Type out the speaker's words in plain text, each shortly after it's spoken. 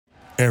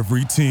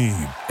Every team,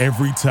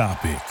 every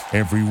topic,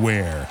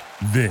 everywhere.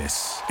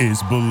 This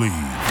is Believe.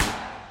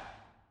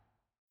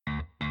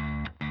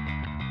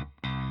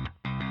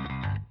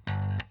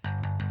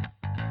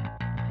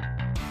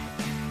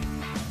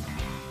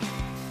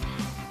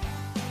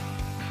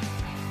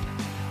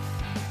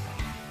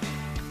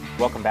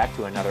 Welcome back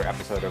to another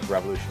episode of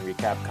Revolution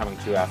Recap, coming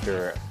to you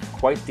after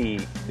quite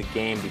the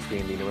game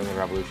between the New England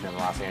Revolution and the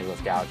Los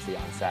Angeles Galaxy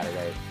on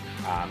Saturday.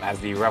 As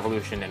the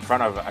Revolution, in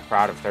front of a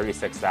crowd of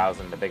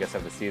 36,000, the biggest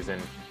of the season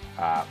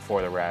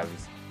for the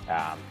Revs,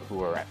 who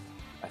were,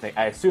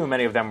 I assume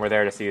many of them were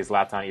there to see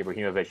Zlatan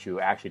Ibrahimovic, who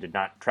actually did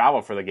not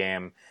travel for the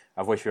game,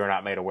 of which we were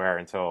not made aware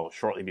until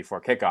shortly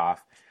before kickoff.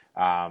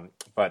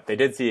 But they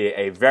did see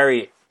a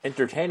very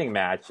entertaining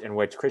match in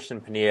which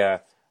Christian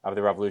Pinilla of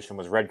the Revolution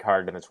was red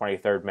carded in the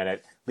 23rd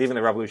minute, leaving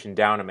the Revolution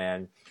down a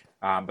man.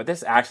 But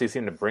this actually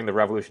seemed to bring the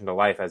Revolution to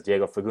life as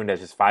Diego Fagundes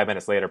just 5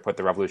 minutes later put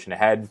the Revolution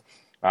ahead.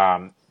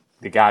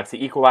 The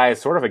Galaxy equalized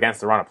sort of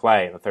against the run of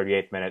play in the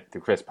 38th minute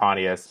through Chris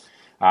Pontius.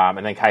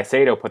 And then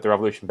Caicedo put the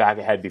Revolution back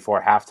ahead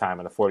before halftime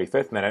in the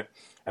 45th minute.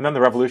 And then the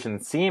Revolution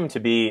seemed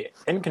to be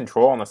in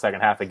control in the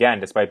second half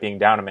again, despite being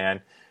down a man.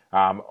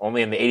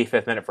 Only in the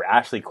 85th minute for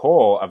Ashley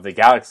Cole of the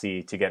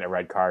Galaxy to get a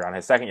red card on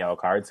his second yellow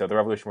card. So the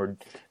Revolution were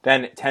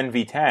then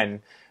 10v10.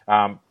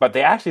 But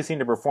they actually seemed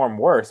to perform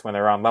worse when they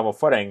were on level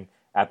footing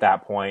at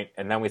that point.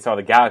 And then we saw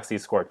the Galaxy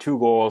score 2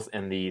 goals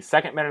in the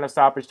second minute of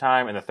stoppage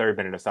time and the third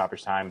minute of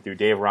stoppage time through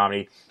Dave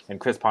Romney and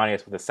Chris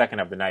Pontius with the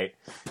second of the night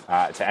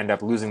to end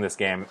up losing this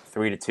game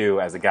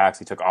 3-2 as the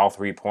Galaxy took all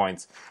 3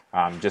 points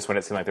just when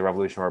it seemed like the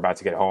Revolution were about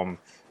to get home.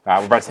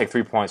 We're about to take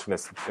 3 points from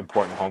this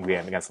important home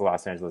game against the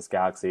Los Angeles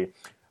Galaxy.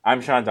 I'm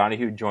Sean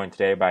Donahue, joined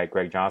today by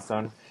Greg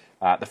Johnstone.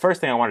 The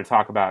first thing I want to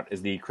talk about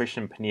is the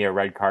Christian Pinilla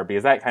red card,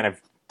 because that kind of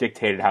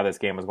dictated how this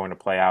game was going to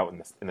play out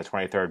in the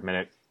 23rd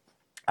minute.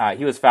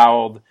 He was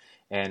fouled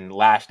and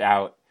lashed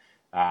out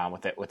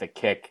with a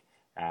kick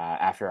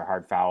after a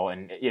hard foul.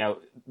 And, you know,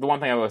 the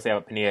one thing I will say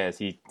about Pinilla is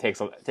he takes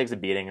a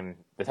beating, and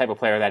the type of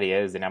player that he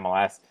is in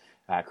MLS,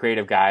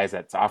 creative guys,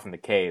 that's often the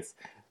case.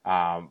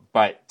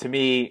 But to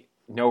me,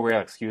 no real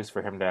excuse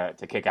for him to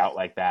kick out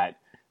like that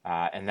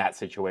in that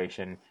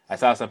situation. I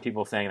saw some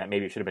people saying that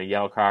maybe it should have been a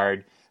yellow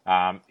card.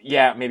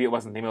 Maybe it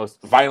wasn't the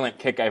most violent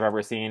kick I've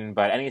ever seen,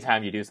 but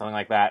anytime you do something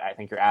like that, I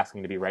think you're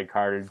asking to be red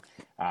carded,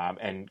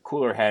 and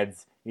cooler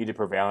heads need to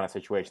prevail in a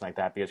situation like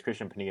that because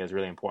Christian Pinilla is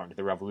really important to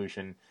the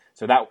Revolution.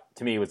 So that,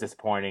 to me, was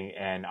disappointing,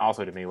 and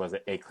also to me was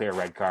a clear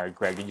red card.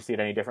 Greg, did you see it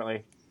any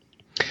differently?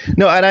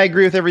 No, and I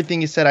agree with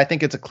everything you said. I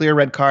think it's a clear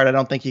red card. I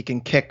don't think you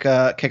can kick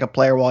a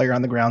player while you're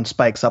on the ground,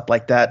 spikes up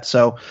like that.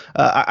 So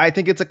I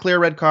think it's a clear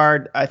red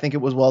card. I think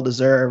it was well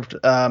deserved.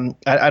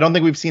 I don't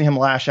think we've seen him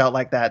lash out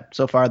like that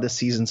so far this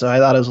season. So I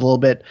thought it was a little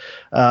bit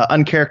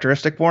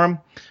uncharacteristic for him.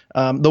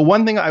 The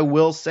one thing I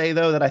will say,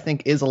 though, that I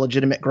think is a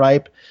legitimate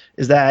gripe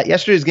is that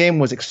yesterday's game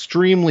was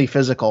extremely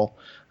physical.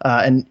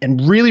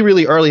 And really,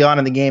 really early on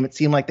in the game, it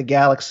seemed like the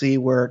Galaxy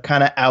were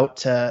kind of out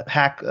to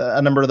hack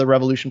a number of the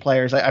Revolution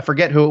players. I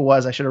forget who it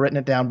was. I should have written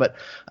it down. But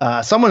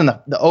someone in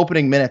the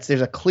opening minutes,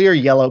 there's a clear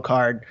yellow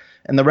card.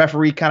 And the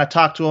referee kind of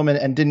talked to him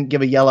and didn't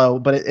give a yellow,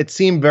 but it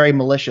seemed very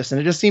malicious.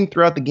 And it just seemed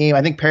throughout the game.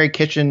 I think Perry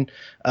Kitchen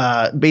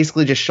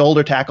basically just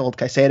shoulder tackled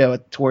Caicedo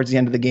towards the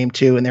end of the game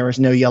too, and there was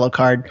no yellow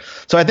card.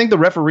 So I think the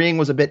refereeing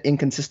was a bit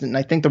inconsistent, and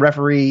I think the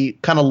referee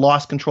kind of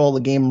lost control of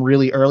the game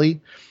really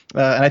early.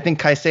 And I think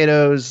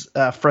Caicedo's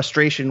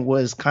frustration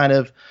was kind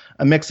of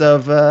a mix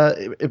of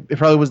it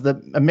probably was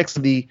a mix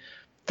of the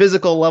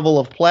physical level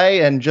of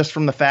play and just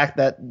from the fact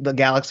that the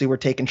Galaxy were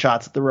taking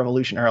shots at the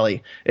Revolution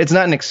early. It's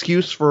not an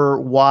excuse for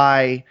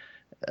why,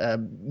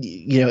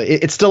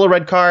 it's still a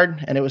red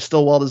card and it was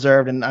still well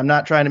deserved. And I'm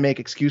not trying to make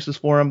excuses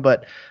for him,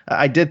 but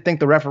I did think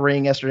the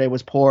refereeing yesterday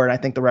was poor, and I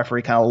think the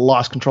referee kind of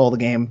lost control of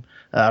the game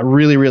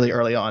really, really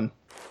early on.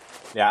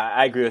 Yeah,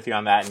 I agree with you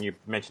on that, and you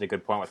mentioned a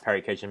good point with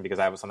Perry Kitchen, because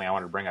that was something I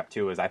wanted to bring up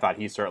too, is I thought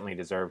he certainly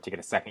deserved to get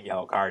a second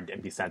yellow card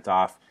and be sent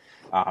off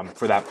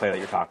for that play that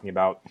you're talking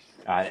about.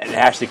 And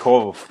Ashley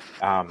Cole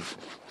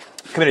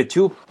committed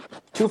two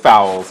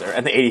fouls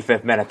in the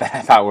 85th minute that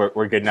I thought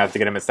were good enough to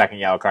get him a second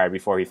yellow card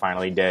before he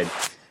finally did.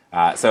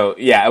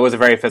 It was a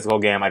very physical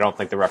game. I don't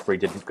think the referee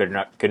did a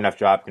good enough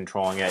job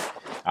controlling it.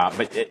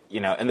 But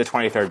in the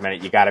 23rd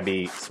minute, you got to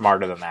be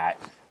smarter than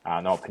that.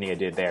 Than what Pinilla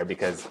did there,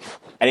 because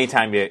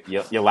anytime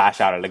you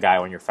lash out at a guy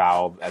when you're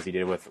fouled, as he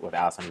did with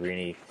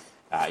Alessandrini,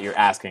 you're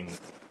asking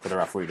for the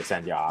referee to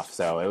send you off.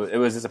 So it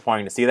was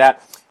disappointing to see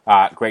that.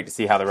 Great to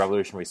see how the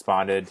Revolution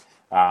responded.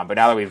 But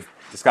now that we've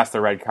discussed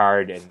the red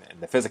card and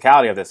the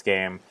physicality of this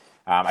game,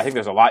 I think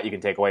there's a lot you can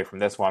take away from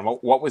this one.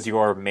 What was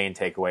your main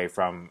takeaway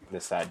from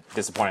this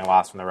disappointing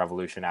loss from the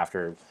Revolution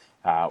after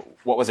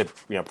what was a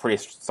pretty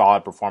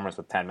solid performance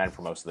with 10 men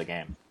for most of the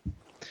game?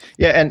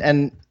 Yeah,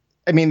 and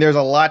I mean, there's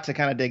a lot to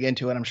kind of dig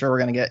into, and I'm sure we're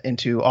going to get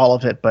into all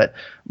of it. But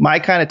my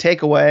kind of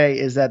takeaway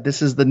is that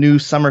this is the new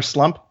summer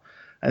slump.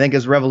 I think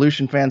as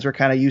Revolution fans, we're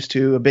kind of used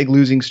to a big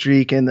losing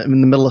streak in the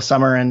middle of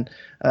summer, and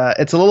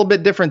it's a little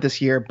bit different this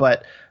year.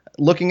 But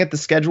looking at the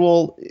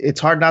schedule,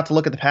 it's hard not to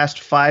look at the past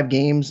 5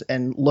 games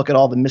and look at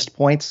all the missed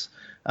points.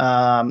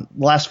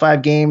 Last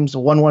 5 games,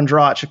 1-1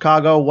 draw at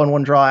Chicago,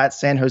 1-1 draw at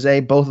San Jose.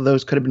 Both of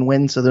those could have been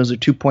wins, so those are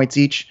 2 points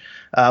each.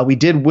 We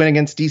did win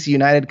against DC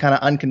United kind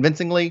of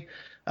unconvincingly,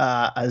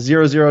 a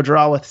 0-0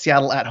 draw with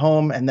Seattle at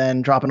home, and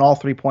then dropping all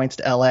 3 points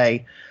to LA.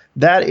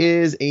 That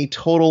is a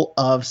total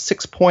of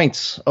 6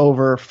 points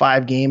over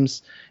 5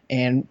 games.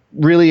 And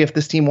really, if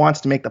this team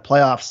wants to make the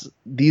playoffs,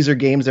 these are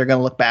games they're going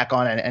to look back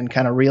on and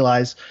kind of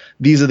realize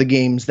these are the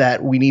games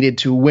that we needed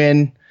to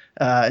win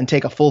and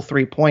take a full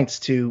 3 points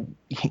to,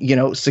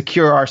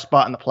 secure our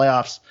spot in the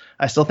playoffs.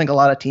 I still think a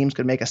lot of teams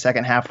could make a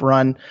second half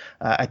run.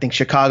 I think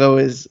Chicago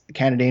is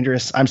kind of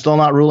dangerous. I'm still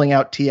not ruling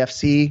out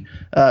TFC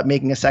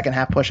making a second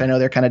half push. I know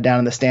they're kind of down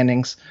in the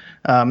standings.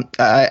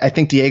 I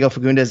think Diego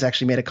Fagundes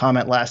actually made a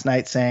comment last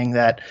night saying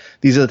that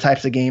these are the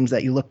types of games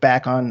that you look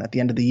back on at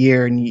the end of the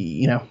year and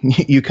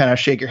you kind of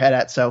shake your head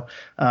at. So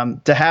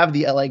to have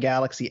the LA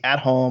Galaxy at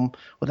home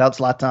without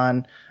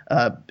Zlatan,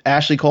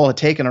 Ashley Cole had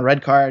taken a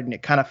red card, and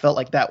it kind of felt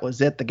like that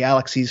was it. The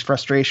Galaxy's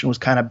frustration was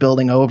kind of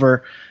building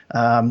over.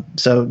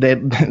 So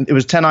it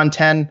was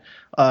 10-on-10.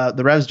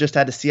 The Revs just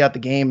had to see out the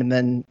game, and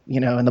then,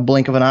 in the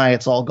blink of an eye,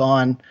 it's all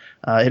gone.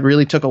 It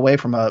really took away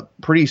from a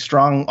pretty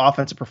strong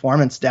offensive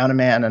performance down a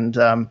man, and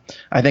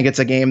I think it's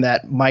a game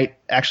that might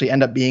actually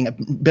end up being a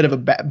bit of a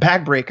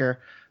backbreaker.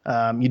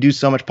 You do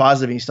so much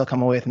positive and you still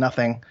come away with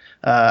nothing.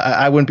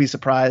 I wouldn't be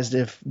surprised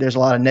if there's a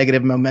lot of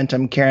negative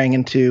momentum carrying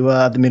into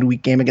the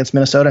midweek game against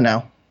Minnesota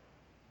now.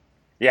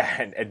 Yeah,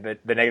 and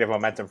the negative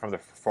momentum from the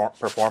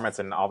performance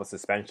and all the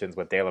suspensions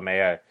with De La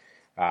Mea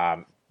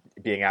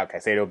being out,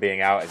 Caicedo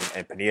being out,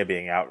 and Pania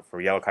being out for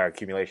yellow card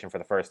accumulation for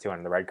the first 2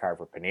 and the red card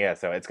for Pania.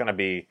 So it's going to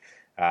be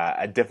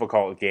a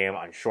difficult game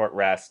on short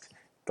rest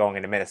going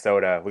into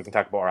Minnesota. We can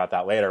talk more about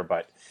that later,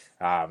 but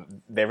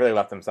they really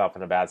left themselves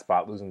in a bad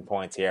spot, losing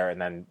points here and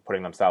then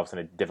putting themselves in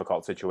a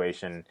difficult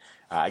situation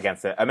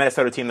against a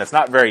Minnesota team that's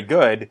not very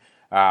good,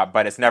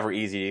 but it's never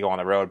easy to go on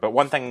the road. But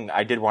one thing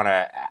I did want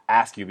to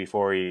ask you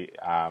before we,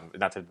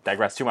 not to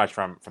digress too much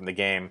from the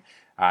game,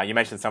 you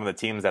mentioned some of the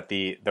teams that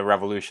the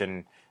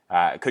Revolution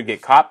could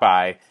get caught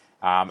by.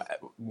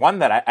 One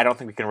that I don't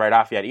think we can write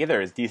off yet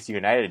either is DC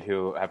United,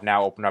 who have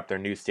now opened up their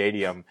new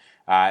stadium.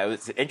 It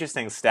was an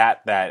interesting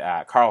stat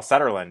that Carl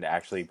Sutherland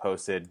actually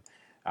posted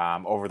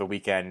over the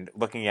weekend,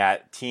 looking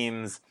at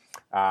teams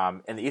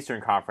in the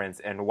Eastern Conference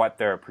and what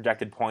their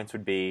projected points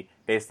would be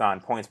based on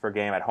points per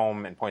game at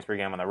home and points per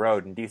game on the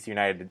road. And DC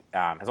United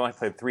has only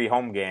played 3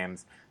 home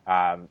games,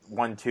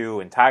 won 2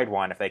 and tied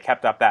 1. If they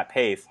kept up that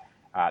pace,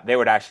 they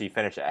would actually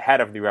finish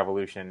ahead of the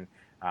Revolution,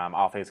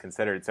 all things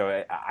considered.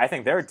 So I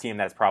think they're a team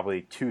that's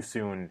probably too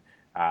soon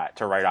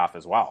to write off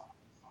as well.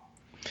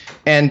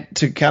 And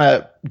to kind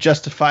of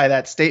justify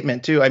that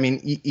statement too, I mean,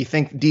 you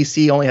think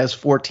DC only has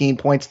 14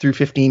 points through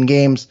 15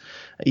 games.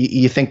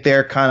 You think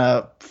they're kind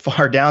of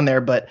far down there,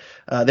 but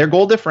their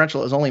goal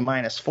differential is only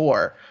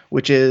 -4,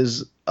 which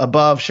is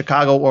above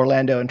Chicago,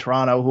 Orlando, and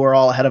Toronto, who are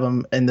all ahead of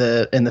them in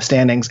the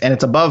standings, and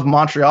it's above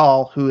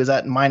Montreal, who is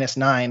at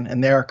 -9,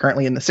 and they're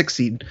currently in the 6th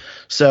seed.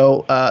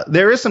 So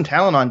there is some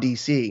talent on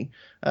DC.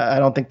 I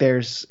don't think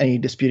there's any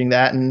disputing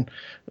that. And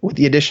with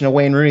the addition of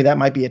Wayne Rooney, that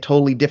might be a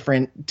totally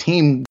different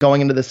team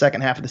going into the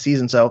second half of the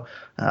season. So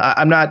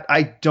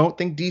I don't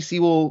think DC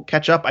will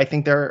catch up. I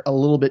think they're a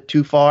little bit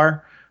too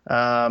far.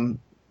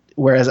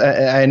 Whereas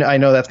I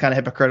know that's kind of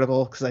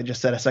hypocritical because I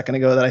just said a second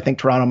ago that I think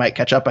Toronto might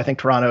catch up. I think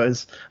Toronto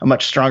is a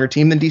much stronger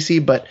team than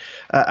DC, but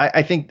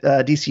I think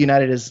DC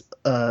United is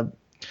a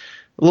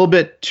little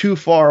bit too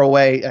far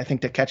away, I think,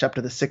 to catch up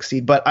to the 6th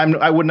seed. But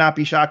I would not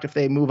be shocked if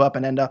they move up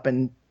and end up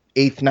in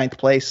 8th, 9th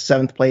place,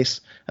 7th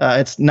place.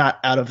 It's not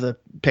out of the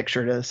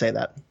picture to say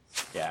that.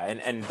 Yeah,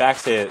 and back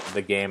to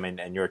the game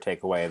and your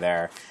takeaway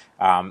there.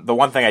 The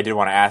one thing I did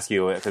want to ask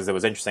you, because it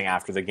was interesting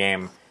after the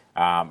game,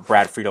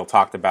 Brad Friedel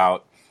talked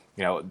about,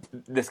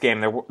 this game,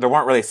 there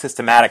weren't really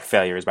systematic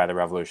failures by the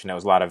Revolution. There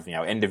was a lot of,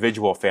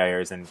 individual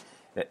failures, and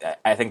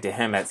I think to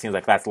him it seems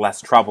like that's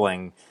less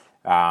troubling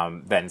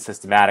than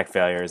systematic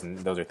failures, and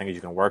those are things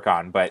you can work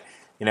on. But,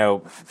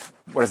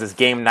 what is this,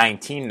 game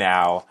 19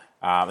 now?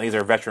 These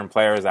are veteran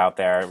players out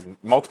there,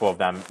 multiple of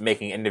them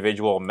making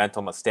individual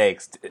mental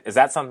mistakes. Is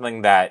that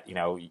something that,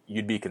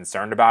 you'd be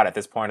concerned about at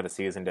this point of the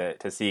season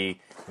to see,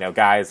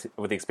 guys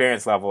with the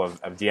experience level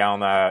of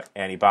Dielna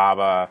and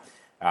Ibaba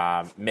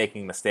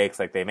making mistakes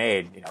like they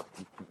made,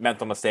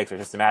 mental mistakes or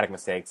systematic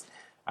mistakes?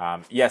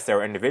 Yes, they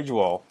were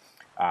individual,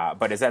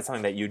 but is that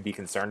something that you'd be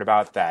concerned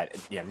about, that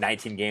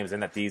 19 games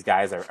in that these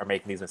guys are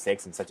making these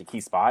mistakes in such a key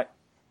spot?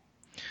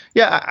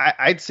 Yeah,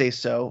 I'd say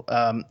so.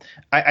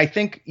 I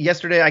think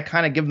yesterday I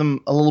kind of give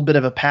them a little bit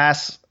of a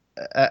pass.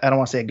 I don't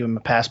want to say I give them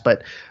a pass,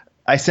 but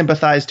I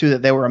sympathize too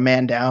that they were a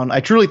man down.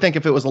 I truly think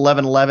if it was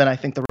 11-11, I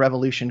think the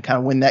Revolution kind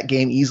of win that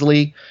game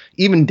easily.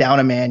 Even down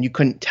a man, you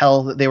couldn't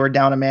tell that they were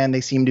down a man.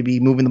 They seemed to be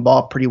moving the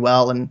ball pretty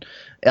well, and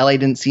LA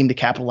didn't seem to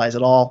capitalize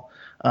at all.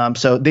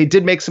 So they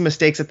did make some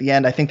mistakes at the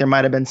end. I think there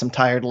might have been some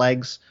tired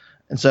legs.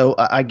 And so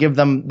I give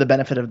them the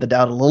benefit of the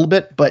doubt a little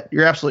bit, but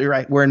you're absolutely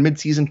right. We're in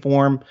midseason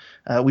form.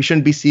 We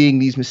shouldn't be seeing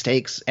these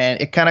mistakes. And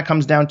it kind of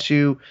comes down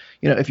to,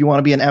 if you want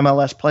to be an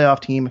MLS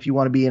playoff team, if you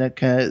want to be in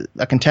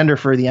a contender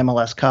for the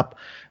MLS Cup,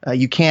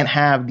 you can't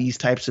have these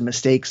types of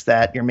mistakes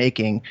that you're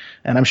making.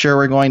 And I'm sure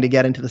we're going to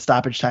get into the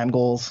stoppage time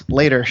goals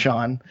later,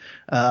 Sean.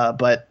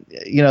 But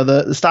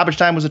the stoppage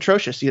time was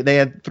atrocious. They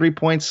had 3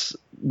 points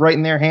right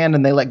in their hand,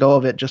 and they let go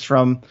of it just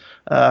from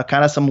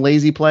kind of some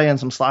lazy play and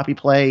some sloppy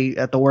play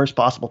at the worst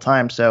possible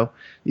time. So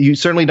you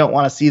certainly don't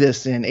want to see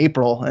this in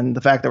April, and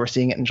the fact that we're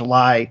seeing it in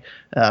July,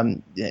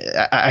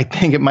 I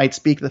think it might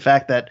speak to the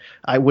fact that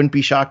I wouldn't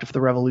be shocked if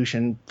the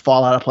Revolution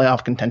fall out of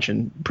playoff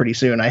contention pretty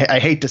soon. I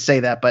hate to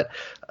say that, but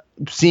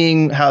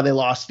seeing how they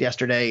lost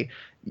yesterday,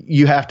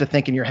 you have to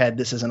think in your head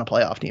this isn't a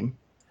playoff team.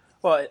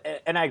 Well,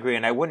 and I agree,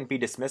 and I wouldn't be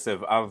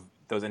dismissive of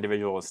those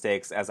individual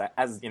mistakes as I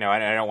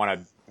don't want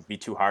to be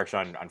too harsh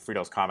on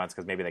Frito's comments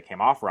because maybe they came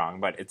off wrong,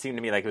 but it seemed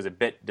to me like it was a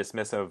bit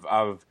dismissive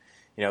of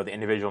the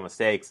individual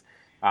mistakes.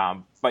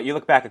 But you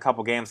look back a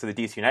couple games to the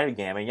DC United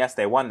game, and yes,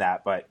 they won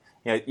that, but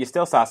you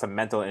still saw some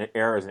mental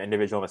errors and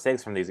individual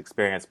mistakes from these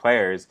experienced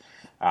players,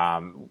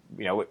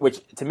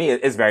 which to me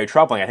is very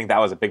troubling. I think that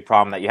was a big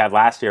problem that you had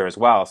last year as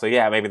well. So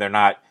yeah, maybe they're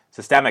not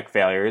systemic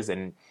failures,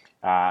 and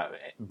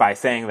by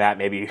saying that,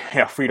 maybe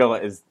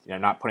Frito is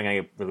not putting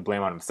any really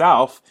blame on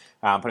himself,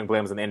 putting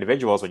blames on the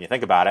individuals when you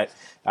think about it.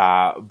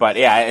 But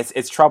yeah,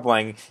 it's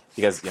troubling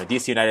because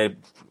DC United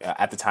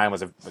at the time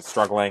was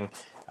struggling.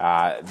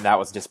 That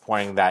was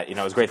disappointing. That it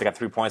was great they got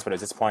 3 points, but it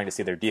was disappointing to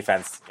see their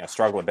defense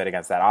struggle a bit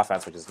against that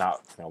offense, which is not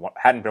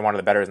hadn't been one of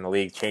the betters in the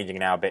league, changing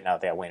now a bit now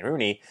that they have Wayne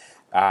Rooney.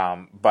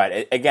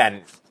 But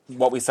again,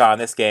 what we saw in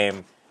this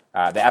game,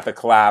 the epic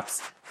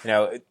collapse,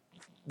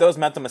 those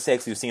mental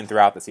mistakes you've seen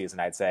throughout the season,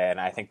 I'd say, and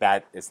I think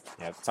that is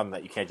something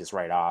that you can't just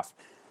write off.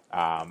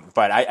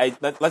 But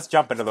let's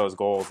jump into those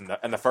goals.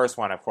 And the first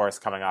one, of course,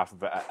 coming off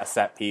of a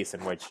set piece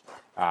in which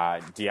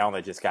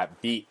Dielna just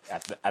got beat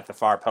at the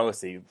far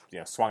post. He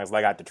swung his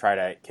leg out to try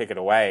to kick it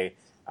away,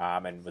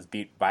 and was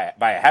beat by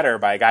a header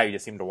by a guy who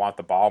just seemed to want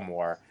the ball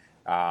more.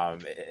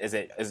 Is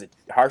it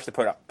harsh to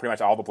put pretty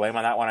much all the blame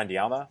on that one on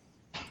Dielna?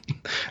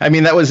 I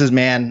mean, that was his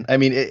man. I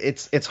mean,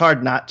 it's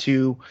hard not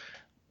to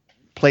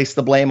place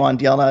the blame on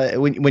Dielna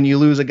when you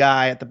lose a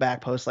guy at the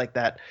back post like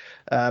that.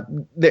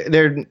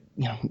 They're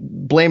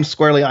blamed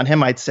squarely on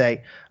him, I'd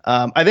say.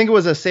 I think it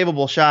was a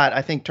savable shot.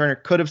 I think Turner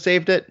could have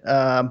saved it,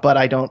 but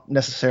I don't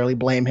necessarily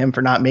blame him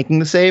for not making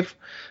the save.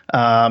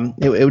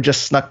 It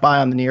just snuck by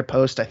on the near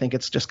post. I think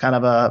it's just kind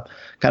of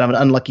an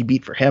unlucky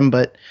beat for him.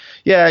 But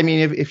yeah, I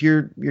mean, if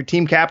you're your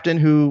team captain,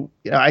 who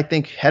I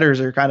think headers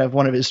are kind of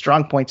one of his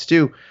strong points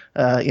too.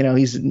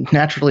 He's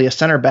naturally a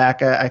center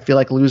back. I feel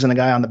like losing a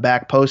guy on the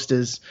back post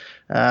is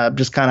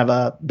just kind of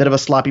a bit of a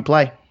sloppy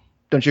play.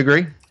 Don't you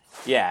agree?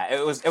 Yeah,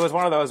 it was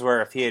one of those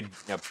where if he had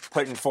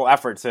put in full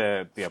effort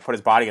to put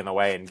his body in the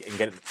way and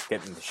get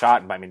in the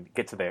shot, and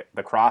get to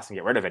the cross and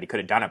get rid of it, he could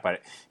have done it.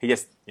 But he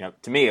just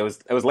to me it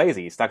was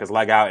lazy. He stuck his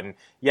leg out, and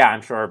yeah,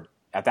 I'm sure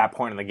at that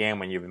point in the game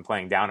when you've been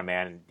playing down a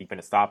man and deep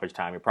into stoppage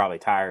time, you're probably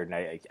tired.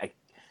 And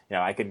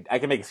I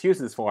can make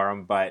excuses for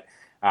him, but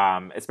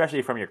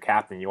especially from your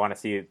captain, you want to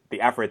see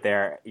the effort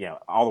there,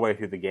 all the way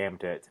through the game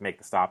to make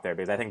the stop there,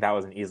 because I think that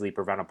was an easily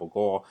preventable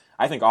goal.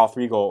 I think all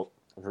three goals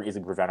were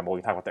easily preventable.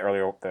 We talk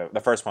about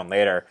the first one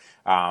later,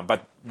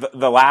 but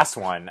the last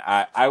one,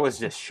 I was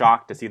just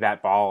shocked to see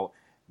that ball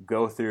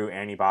go through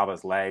Andy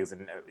Baba's legs,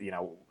 and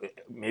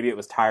maybe it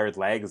was tired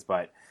legs,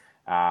 but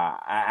I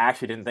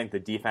actually didn't think the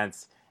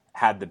defense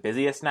had the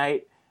busiest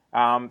night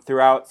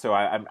throughout. So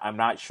I'm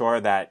not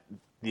sure that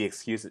the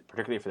excuse,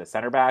 particularly for the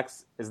center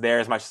backs, is there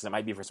as much as it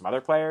might be for some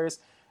other players.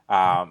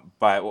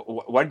 But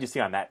what did you see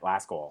on that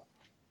last goal?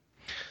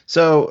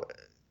 So,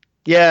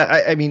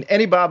 yeah, I mean,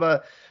 Andy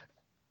Baba,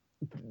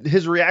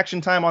 his reaction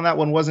time on that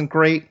one wasn't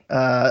great.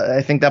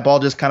 I think that ball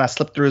just kind of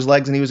slipped through his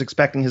legs, and he was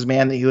expecting his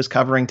man that he was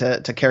covering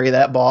to carry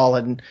that ball,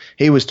 and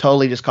he was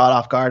totally just caught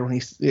off guard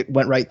when it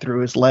went right through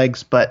his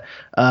legs. But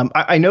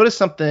I noticed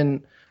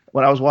something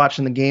when I was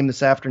watching the game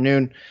this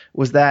afternoon,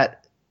 was that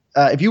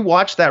if you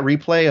watch that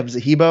replay of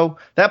Zahibo,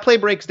 that play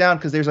breaks down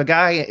because there's a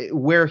guy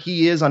where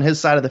he is on his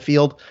side of the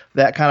field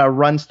that kind of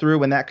runs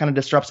through, and that kind of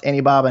disrupts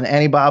Andy Baba and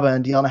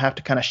Dielna have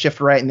to kind of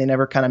shift right, and they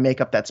never kind of make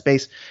up that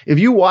space. If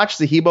you watch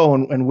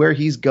Zahibo and where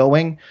he's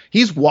going,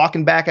 he's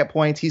walking back at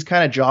points, he's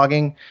kind of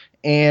jogging,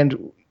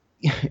 and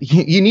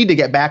you need to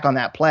get back on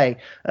that play.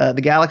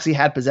 The Galaxy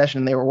had possession,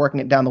 and they were working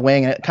it down the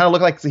wing, and it kind of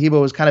looked like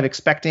Zahibo was kind of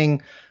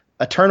expecting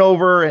a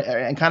turnover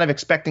and kind of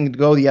expecting to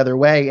go the other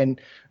way. And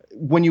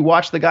when you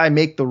watch the guy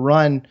make the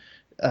run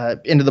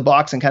into the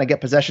box and kind of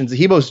get possession,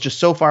 Zahibo's just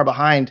so far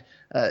behind.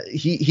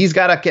 He's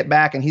got to get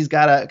back, and he's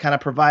got to kind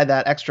of provide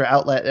that extra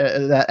outlet,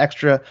 that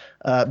extra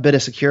bit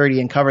of security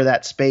and cover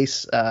that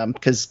space,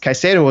 because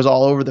Caicedo was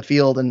all over the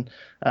field and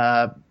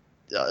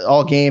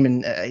all game,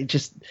 and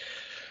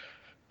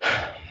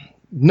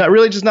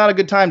just not a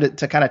good time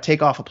to kind of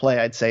take off a play,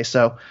 I'd say.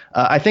 So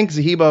I think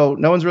Zahibo,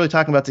 no one's really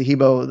talking about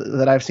Zahibo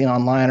that I've seen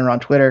online or on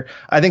Twitter.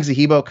 I think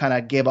Zahibo kind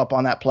of gave up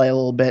on that play a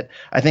little bit.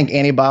 I think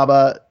Andy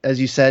Baba, as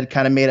you said,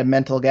 kind of made a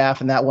mental gaffe,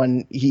 and that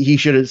one he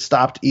should have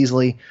stopped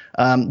easily.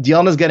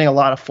 Dielna's getting a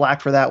lot of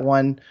flack for that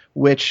one,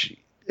 which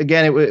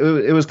again,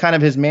 it was kind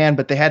of his man,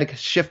 but they had to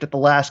shift at the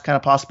last kind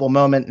of possible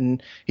moment,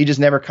 and he just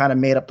never kind of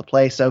made up the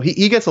play. So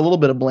he gets a little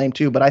bit of blame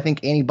too, but I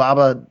think Andy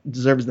Baba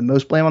deserves the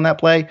most blame on that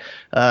play.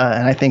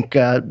 And I think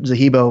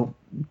Zahibo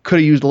could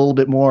have used a little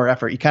bit more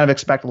effort. You kind of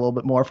expect a little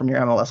bit more from your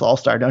MLS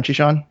All-Star, don't you,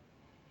 Sean?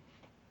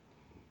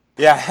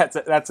 Yeah,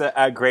 that's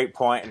a great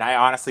point. And I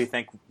honestly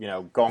think,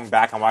 going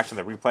back and watching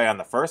the replay on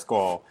the first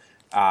goal,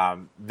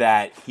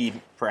 that he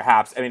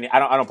perhaps, I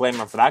don't blame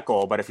him for that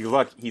goal, but if you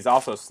look, he's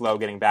also slow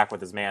getting back with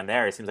his man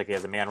there. It seems like he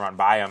has a man run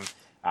by him.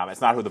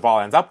 It's not who the ball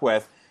ends up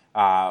with,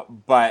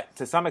 but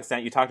to some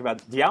extent, you talked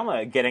about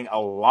Dielna getting a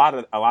lot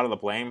of the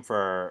blame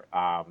for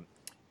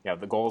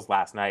the goals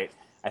last night.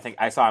 I think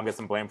I saw him get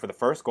some blame for the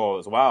first goal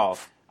as well.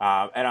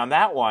 And on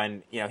that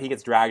one, he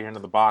gets dragged into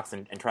the box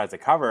and tries to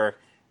cover.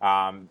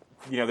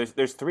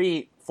 There's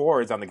three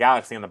forwards on the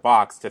Galaxy in the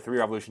box to three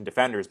Revolution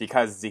defenders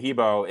because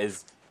Zahibo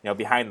is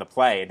behind the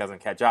play and doesn't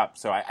catch up.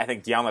 So I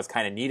think Dielna's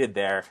kind of needed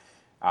there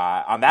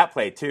on that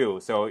play too.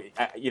 So,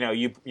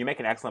 you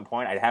make an excellent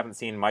point. I haven't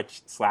seen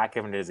much slack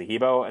given to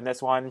Zahibo in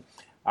this one.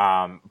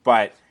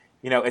 But,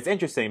 it's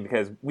interesting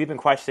because we've been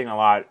questioning a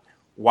lot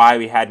why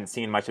we hadn't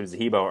seen much of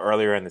Zahibo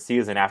earlier in the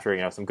season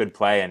after, some good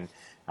play. And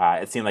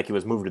it seemed like he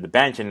was moved to the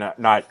bench and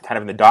not kind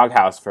of in the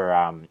doghouse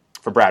for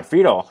Brad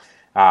Friedel.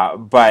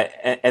 But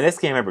in this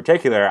game in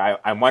particular,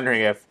 I'm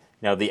wondering if,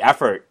 the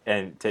effort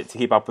and to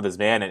keep up with his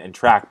man and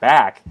track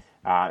back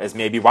is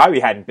maybe why we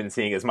hadn't been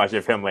seeing as much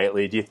of him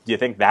lately. Do you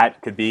think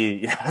that could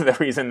be the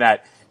reason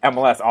that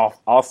MLS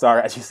All-Star,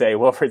 as you say,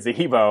 Wilfred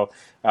Zahibo,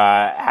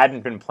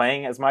 hadn't been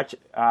playing as much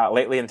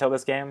lately until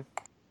this game?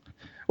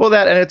 Well,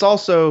 and it's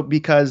also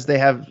because they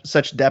have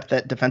such depth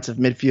at defensive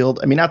midfield.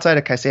 I mean, outside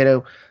of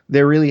Caicedo,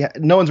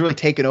 no one's really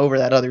taken over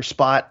that other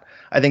spot.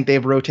 I think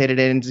they've rotated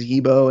in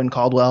Zahibo and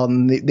Caldwell,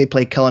 and they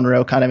play Kellen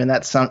Rowe kind of in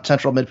that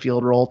central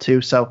midfield role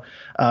too. So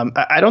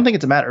I don't think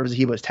it's a matter of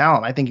Zahibo's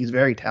talent. I think he's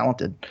very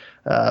talented.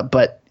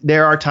 But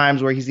there are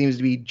times where he seems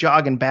to be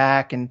jogging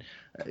back. And,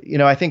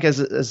 I think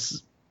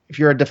as if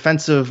you're a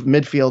defensive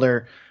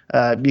midfielder,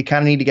 you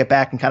kind of need to get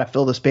back and kind of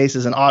fill the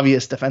spaces in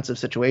obvious defensive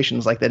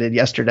situations like they did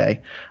yesterday.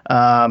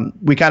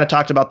 We kind of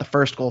talked about the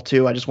first goal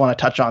too. I just want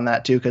to touch on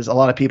that too, because a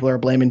lot of people are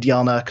blaming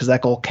Dielna because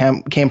that goal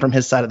came from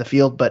his side of the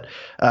field. But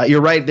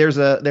you're right. There's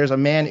a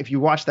man. If you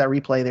watch that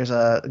replay, there's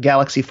a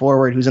Galaxy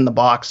forward who's in the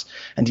box,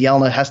 and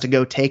Dielna has to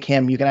go take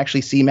him. You can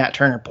actually see Matt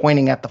Turner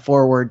pointing at the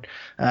forward,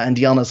 and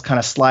Dielna's kind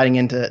of sliding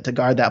in to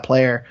guard that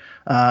player.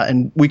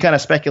 And we kind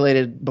of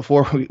speculated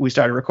before we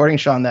started recording,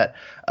 Sean, that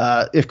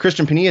if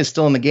Christian Pania is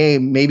still in the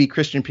game, maybe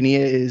Christian Pania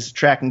is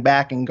tracking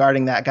back and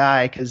guarding that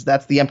guy because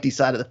that's the empty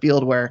side of the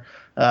field where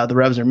the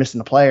Revs are missing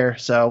the player.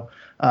 So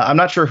I'm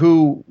not sure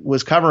who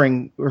was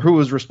covering or who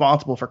was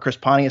responsible for Chris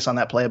Pontius on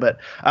that play, but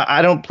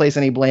I don't place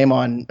any blame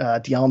on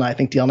Dielna. I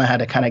think Dielna had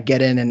to kind of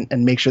get in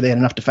and make sure they had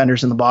enough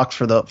defenders in the box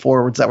for the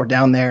forwards that were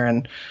down there.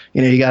 And,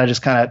 you got to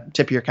just kind of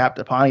tip your cap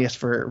to Pontius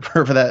for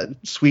that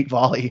sweet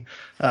volley.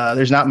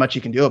 There's not much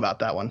you can do about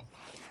that one.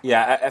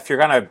 Yeah, if you're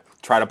going to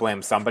try to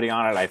blame somebody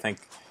on it, I think,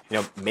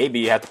 maybe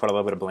you have to put a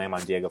little bit of blame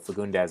on Diego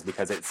Fagundes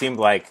because it seemed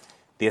like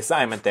the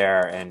assignment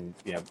there, and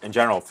in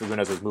general,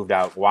 Fagundes was moved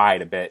out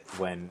wide a bit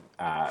when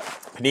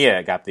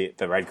Pania got the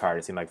red card.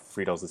 It seemed like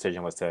Friedel's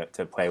decision was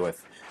to play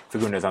with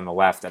Fagundes on the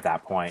left at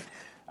that point.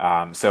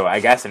 So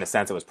I guess in a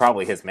sense it was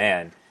probably his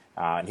man,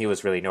 and he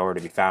was really nowhere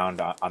to be found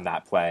on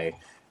that play.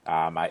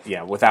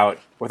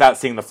 Without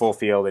seeing the full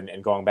field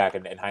and going back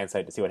in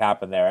hindsight to see what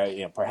happened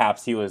there,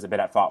 perhaps he was a bit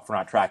at fault for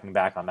not tracking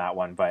back on that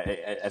one. But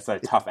it's a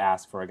tough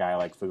ask for a guy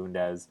like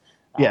Fagundes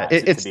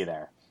to be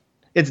there.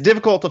 It's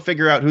difficult to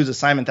figure out whose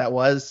assignment that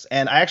was.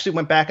 And I actually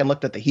went back and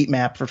looked at the heat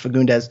map for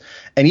Fagundes.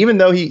 And even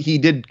though he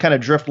did kind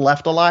of drift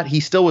left a lot, he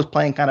still was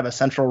playing kind of a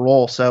central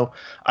role. So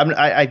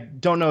I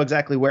don't know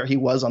exactly where he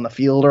was on the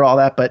field or all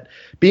that. But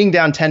being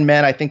down 10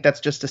 men, I think that's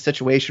just a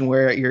situation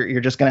where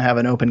you're just going to have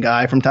an open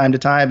guy from time to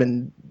time.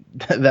 And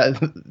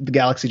the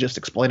Galaxy just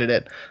exploited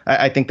it.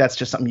 I think that's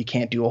just something you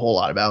can't do a whole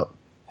lot about.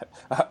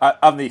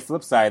 On the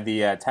flip side,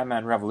 the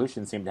 10-man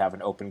Revolution seemed to have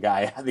an open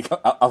guy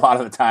a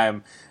lot of the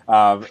time,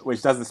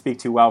 which doesn't speak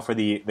too well for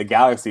the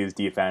Galaxy's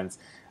defense.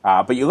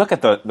 But you look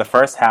at the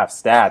first half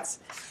stats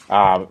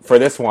for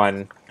this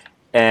one,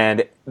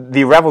 and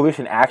the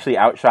Revolution actually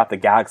outshot the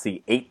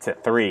Galaxy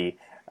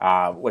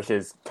 8-3, which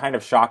is kind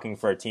of shocking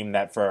for a team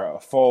that for a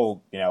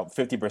full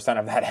 50%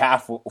 of that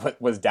half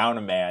was down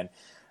a man.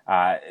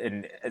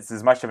 And it's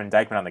as much of an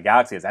indictment on the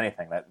Galaxy as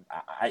anything that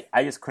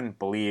I just couldn't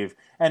believe.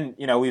 And,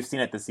 we've seen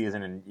it this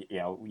season, and,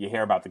 you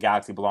hear about the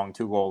Galaxy blowing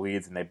 2-goal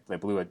leads, and they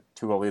blew a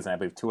 2-goal leads, and I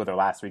believe 2 of their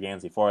last 3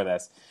 games before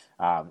this.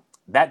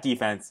 That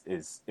defense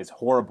is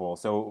horrible.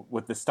 So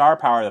with the star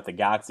power that the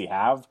Galaxy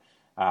have,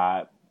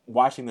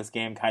 watching this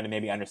game kind of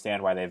made me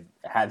understand why they've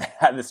had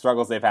the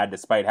struggles they've had,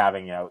 despite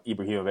having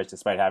Ibrahimovic,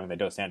 despite having the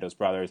Dos Santos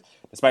brothers,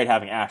 despite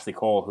having Ashley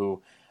Cole,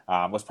 who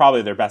was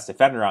probably their best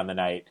defender on the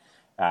night.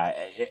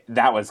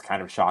 That was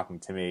kind of shocking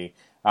to me.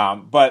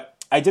 But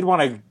I did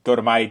want to go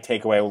to my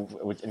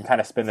takeaway and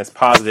kind of spin this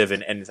positive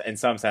in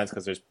some sense,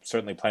 because there's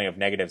certainly plenty of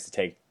negatives to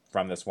take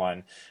from this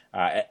one.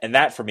 And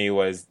that for me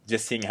was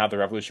just seeing how the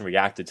Revolution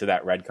reacted to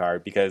that red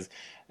card, because,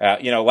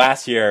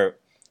 last year,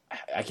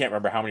 I can't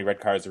remember how many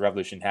red cards the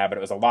Revolution had, but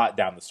it was a lot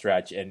down the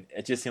stretch, and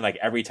it just seemed like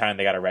every time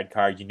they got a red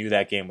card, you knew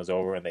that game was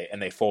over,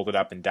 and they folded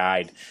up and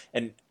died.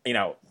 And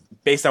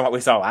based on what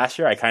we saw last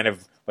year, I kind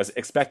of was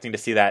expecting to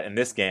see that in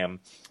this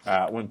game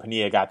when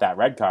Pania got that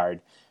red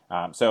card.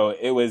 So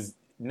it was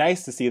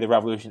nice to see the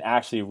Revolution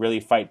actually really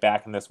fight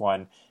back in this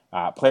one,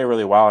 play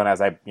really well, and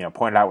as I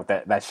pointed out with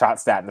that shot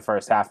stat in the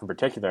first half in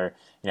particular,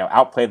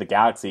 outplayed the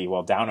Galaxy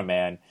while down a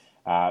man.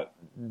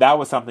 That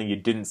was something you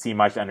didn't see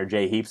much under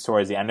Jay Heaps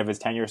towards the end of his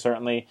tenure,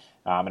 certainly,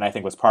 and I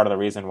think was part of the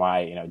reason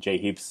why Jay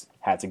Heaps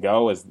had to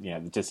go. Is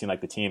it just seemed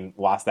like the team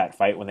lost that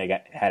fight when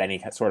they had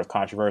any sort of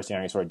controversy or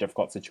any sort of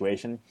difficult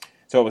situation.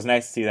 So it was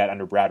nice to see that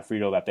under Brad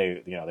Friedel that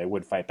they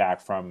would fight back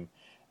from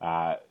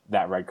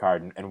that red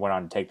card and went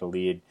on to take the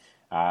lead.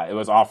 It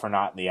was all for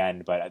naught in the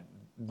end, but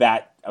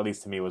that, at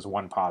least to me, was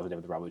one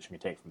positive the Revolution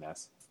could take from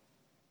this.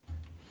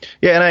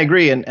 Yeah, and I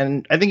agree,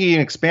 and I think you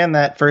can expand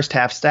that first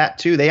half stat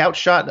too. They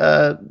outshot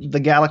the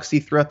Galaxy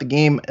throughout the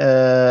game.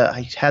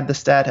 I had the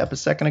stat up a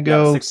second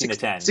ago,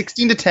 16-10.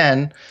 16-10,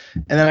 and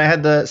then I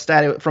had the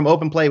stat from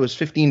open play was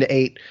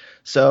 15-8.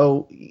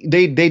 So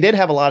they did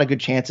have a lot of good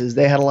chances.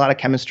 They had a lot of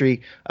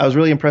chemistry. I was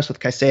really impressed with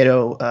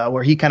Caicedo,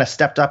 where he kind of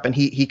stepped up and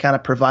he kind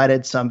of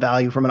provided some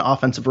value from an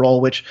offensive role,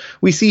 which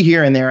we see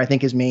here and there. I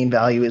think his main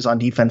value is on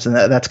defense, and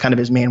that's kind of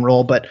his main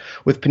role. But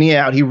with Pania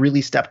out, he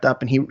really stepped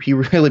up and he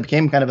really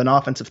became kind of an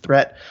offensive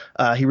threat.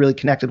 He really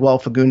connected well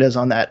with Fagundes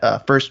on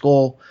that first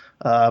goal.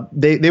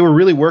 They were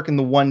really working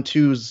the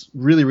 1-2s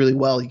really, really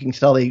well. You can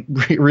tell they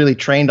really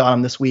trained on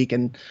them this week,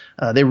 and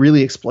they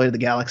really exploited the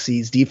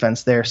Galaxy's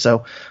defense there.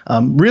 So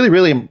really,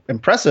 really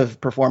impressive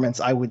performance,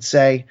 I would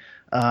say.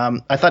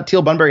 I thought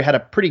Teal Bunbury had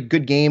a pretty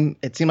good game.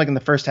 It seemed like in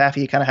the first half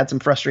he kind of had some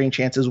frustrating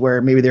chances where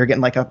maybe they were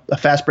getting like a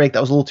fast break that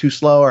was a little too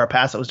slow or a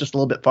pass that was just a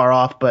little bit far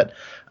off. But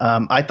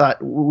I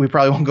thought we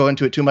probably won't go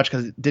into it too much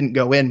because it didn't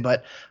go in.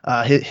 But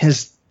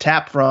his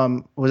tap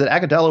from, was it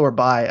Agudelo or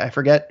Bai? I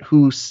forget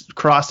who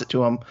crossed it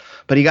to him,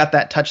 but he got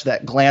that touch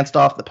that glanced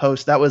off the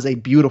post. That was a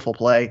beautiful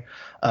play.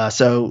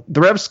 So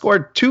the Revs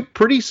scored two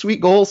pretty sweet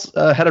goals,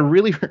 had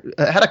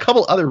a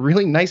couple other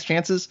really nice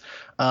chances.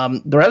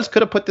 The Revs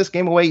could have put this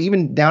game away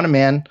even down a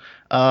man.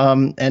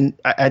 And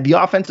the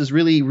offense is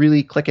really,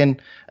 really clicking.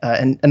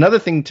 And another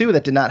thing too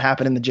that did not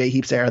happen in the Jay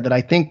Heaps era that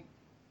I think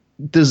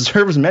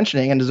deserves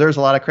mentioning and deserves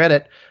a lot of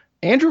credit,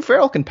 Andrew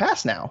Farrell can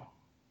pass now.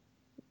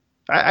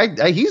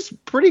 He's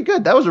pretty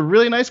good. That was a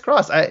really nice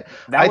cross. That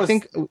was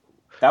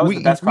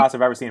the best cross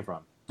I've ever seen from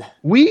him.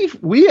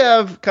 We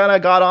have kind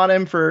of got on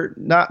him for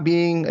not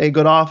being a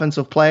good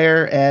offensive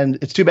player, and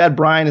it's too bad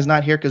Brian is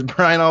not here because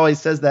Brian always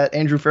says that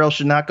Andrew Farrell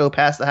should not go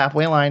past the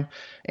halfway line.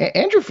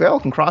 Andrew Farrell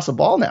can cross a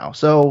ball now,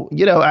 so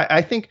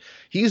I think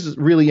he's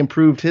really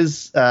improved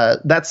his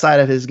that side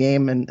of his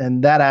game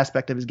and that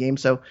aspect of his game.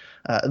 So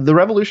the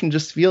Revolution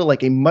just feel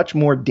like a much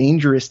more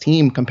dangerous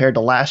team compared to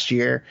last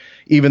year,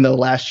 even though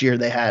last year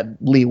they had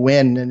Lee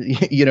Win,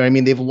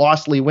 and they've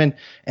lost Lee Win,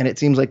 and it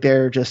seems like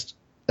they're just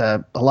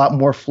a lot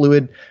more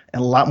fluid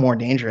and a lot more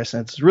dangerous,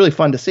 and it's really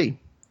fun to see.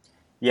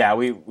 Yeah,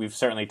 we've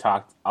certainly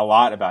talked a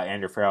lot about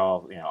Andrew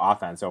Farrell,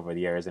 offense over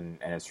the years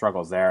and his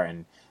struggles there,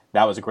 and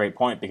that was a great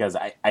point because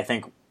I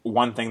think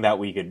one thing that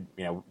we could,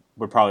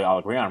 would probably all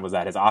agree on was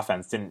that his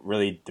offense didn't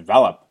really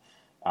develop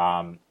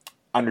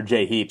under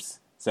Jay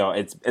Heaps. So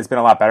it's been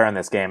a lot better in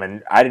this game,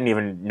 and I didn't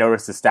even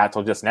notice the stat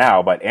till just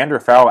now, but Andrew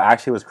Farrell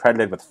actually was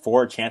credited with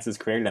 4 chances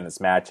created in this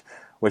match,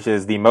 which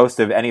is the most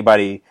of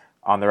anybody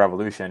on the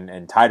Revolution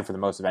and tied for the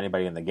most of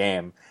anybody in the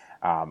game.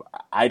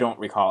 I don't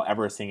recall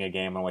ever seeing a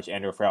game in which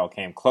Andrew Farrell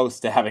came close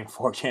to having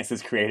 4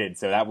 chances created,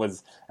 so that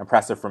was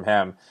impressive from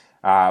him.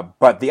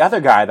 But the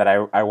other guy that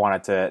I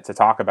wanted to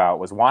talk about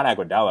was Juan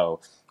Agudelo,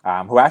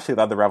 who actually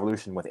led the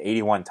Revolution with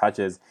 81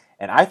 touches,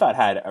 and I thought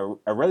had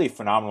a really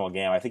phenomenal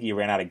game. I think he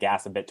ran out of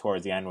gas a bit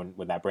towards the end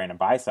when that Brandon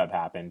Bai sub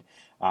happened.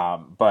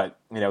 But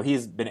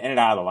he's been in and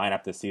out of the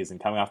lineup this season,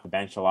 coming off the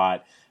bench a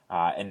lot.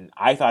 And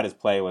I thought his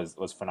play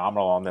was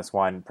phenomenal on this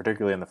one,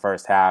 particularly in the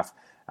first half.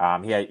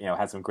 He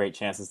had some great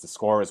chances to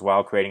score as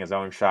well, creating his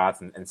own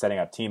shots and setting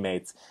up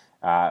teammates.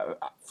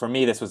 For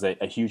me, this was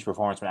a huge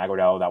performance from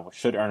Agudelo that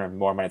should earn him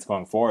more minutes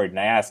going forward. And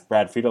I asked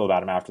Brad Friedel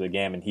about him after the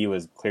game, and he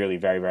was clearly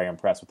very, very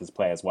impressed with his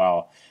play as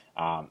well.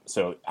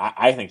 So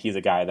I think he's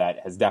a guy that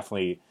has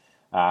definitely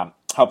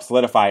helped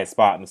solidify his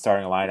spot in the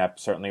starting lineup,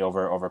 certainly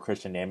over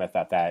Christian Nemeth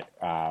at that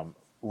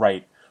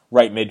right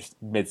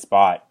mid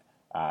spot.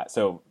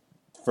 So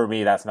for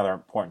me, that's another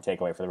important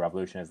takeaway for the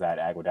Revolution is that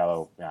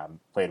Agudelo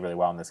played really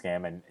well in this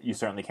game, and you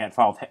certainly can't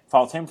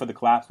fault him for the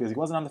collapse because he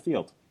wasn't on the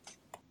field.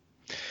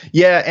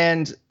 Yeah,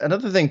 and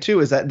another thing too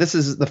is that this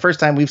is the first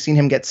time we've seen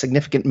him get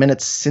significant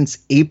minutes since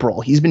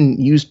April. He's been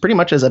used pretty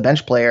much as a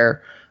bench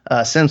player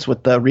since,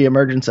 with the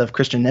reemergence of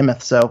Christian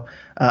Nemeth. So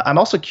I'm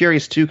also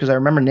curious too, because I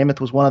remember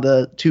Nemeth was one of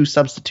the two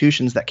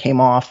substitutions that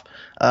came off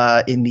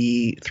in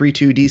the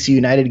 3-2 DC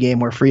United game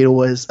where Friedel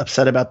was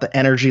upset about the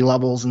energy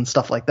levels and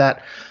stuff like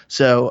that.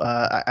 So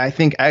I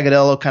think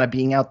Agudelo kind of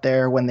being out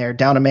there when they're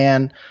down a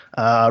man,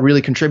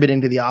 really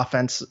contributing to the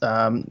offense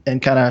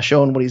and kind of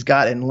showing what he's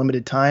got in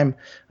limited time.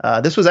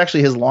 This was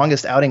actually his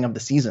longest outing of the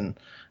season,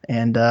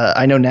 and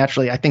I know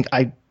naturally I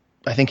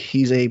think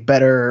he's a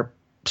better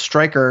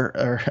striker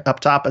or up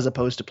top as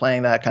opposed to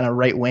playing that kind of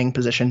right wing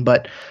position,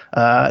 but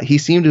he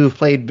seemed to have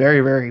played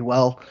very, very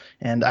well,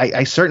 and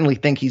I certainly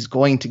think he's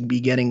going to be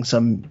getting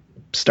some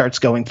starts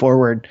going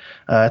forward.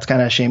 It's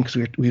kind of a shame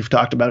because we've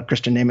talked about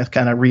Christian Nemeth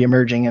kind of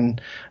reemerging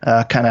and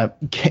kind of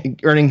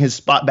earning his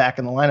spot back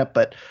in the lineup,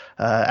 but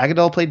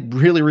Agudelo played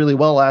really, really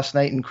well last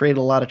night and created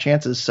a lot of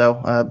chances.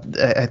 So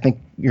I think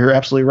you're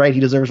absolutely right.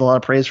 He deserves a lot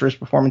of praise for his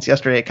performance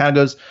yesterday. It kind of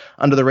goes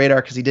under the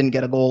radar because he didn't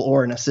get a goal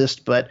or an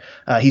assist, but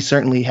he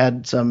certainly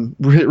had some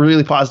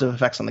really positive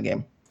effects on the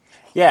game.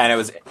 Yeah,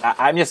 and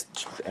I'm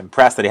just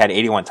impressed that he had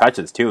 81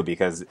 touches too,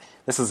 because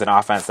this is an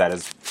offense that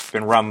has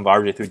been run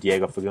largely through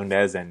Diego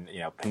Fagundes and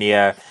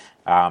Pania.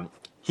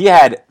 He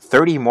had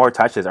 30 more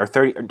touches, or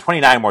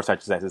 29 more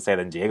touches, I should say,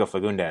 than Diego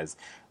Fagundes,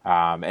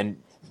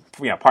 and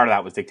part of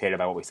that was dictated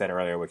by what we said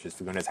earlier, which is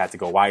Fagundes had to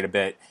go wide a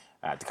bit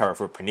to cover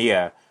for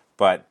Pania,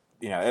 but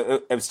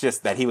it was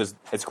just that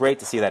it's great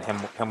to see that him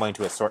willing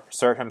to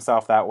assert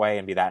himself that way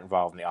and be that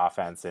involved in the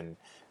offense. And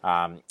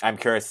I'm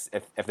curious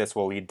if this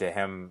will lead to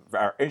him,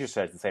 or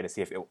interested, I should say, to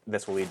see if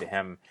this will lead to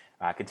him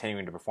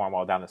continuing to perform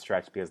well down the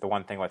stretch, because the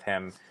one thing with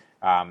him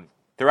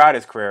throughout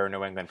his career in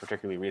New England,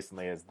 particularly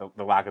recently, is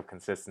the lack of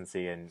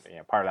consistency, and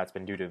part of that's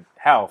been due to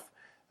health,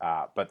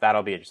 but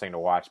that'll be interesting to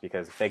watch,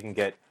 because if they can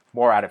get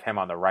more out of him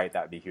on the right,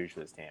 that would be huge for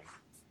this team.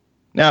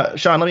 Now,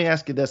 Sean, let me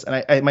ask you this,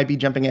 and I might be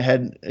jumping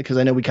ahead because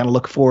I know we kind of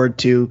look forward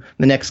to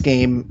the next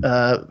game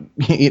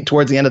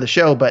towards the end of the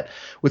show, but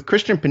with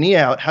Christian Pania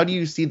out, how do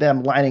you see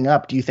them lining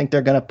up? Do you think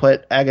they're going to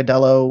put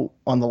Agudelo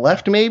on the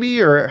left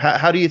maybe, or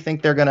how do you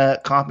think they're going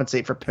to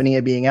compensate for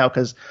Pania being out?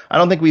 Because I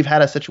don't think we've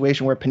had a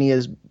situation where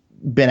Pania's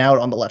been out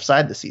on the left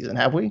side this season,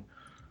 have we?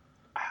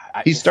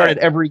 He started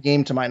every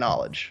game to my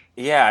knowledge.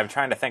 Yeah, I'm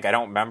trying to think. I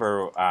don't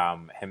remember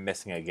him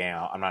missing a game.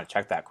 I'm going to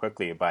check that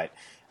quickly, but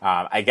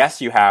I guess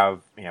you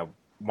have,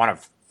 one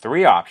of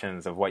three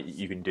options of what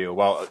you can do.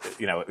 Well,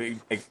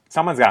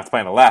 someone's going to have to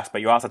play on the left,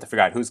 but you also have to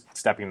figure out who's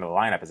stepping into the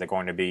lineup. Is it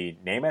going to be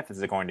Nemeth?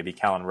 Is it going to be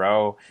Kellen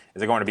Rowe?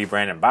 Is it going to be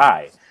Brandon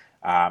Bai?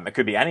 It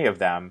could be any of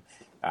them.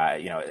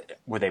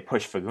 Would they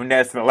push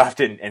Fagundes to the left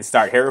and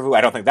start Harivu?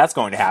 I don't think that's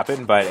going to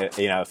happen, but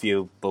if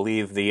you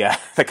believe the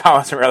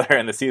comments from earlier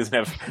in the season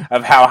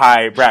of how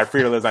high Brad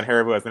Friedel is on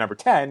Harivu as the number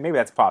 10, maybe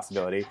that's a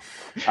possibility.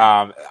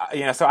 So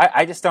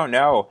I just don't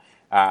know.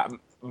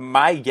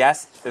 My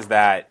guess is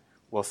that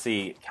we'll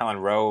see Kellen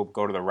Rowe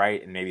go to the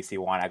right and maybe see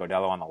Juan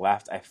Agudelo on the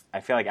left.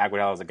 I feel like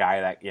Agudelo is a guy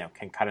that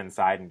can cut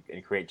inside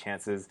and create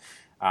chances.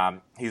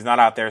 He's not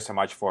out there so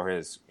much for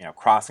his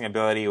crossing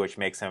ability, which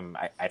makes him,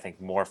 I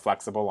think, more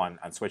flexible on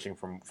switching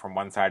from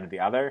one side to the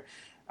other.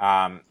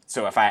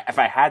 So if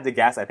I had to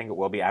guess, I think it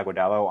will be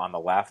Agudelo on the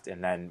left,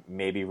 and then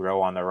maybe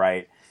Rowe on the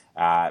right.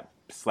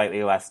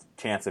 Slightly less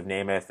chance of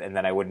Nemeth, and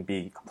then I wouldn't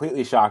be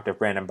completely shocked if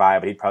Brandon Bai,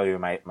 but he'd probably be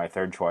my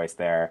third choice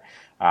there.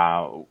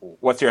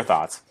 What's your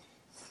thoughts?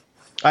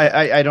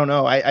 I don't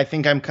know. I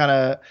think I'm kind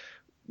of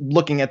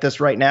looking at this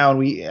right now,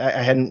 and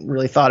I hadn't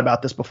really thought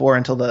about this before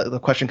until the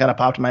question kind of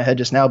popped in my head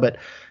just now. But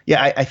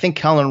yeah, I think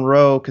Kellen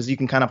Rowe, because you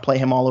can kind of play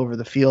him all over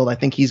the field, I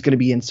think he's going to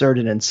be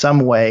inserted in some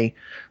way.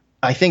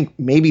 I think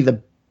maybe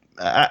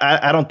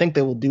I don't think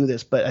they will do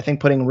this, but I think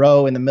putting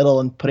Rowe in the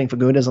middle and putting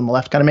Fagundes on the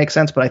left kind of makes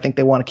sense, but I think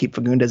they want to keep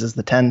Fagundes as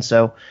the 10.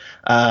 So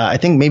I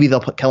think maybe they'll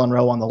put Kellen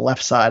Rowe on the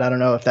left side. I don't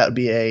know if that would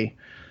be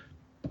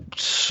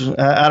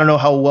I don't know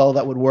how well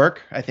that would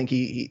work. I think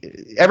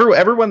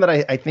everyone that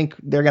I think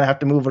they're going to have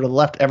to move over to the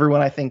left,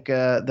 everyone I think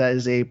that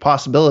is a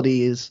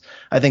possibility is,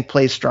 I think,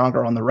 plays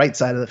stronger on the right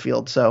side of the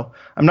field. So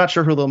I'm not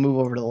sure who they'll move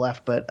over to the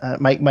left, but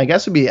my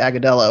guess would be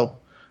Agudelo.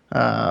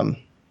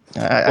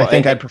 I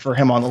think I'd prefer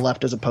him on the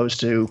left as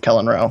opposed to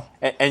Kellen Rowe.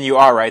 And you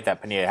are right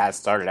that Pania has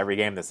started every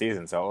game this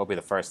season, so it will be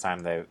the first time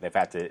they've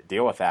had to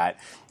deal with that.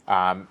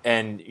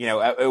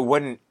 It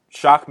wouldn't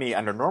shock me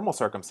under normal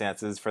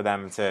circumstances for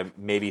them to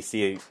maybe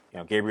see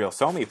Gabriel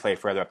Somi play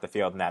further up the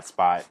field in that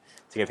spot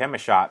to give him a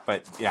shot.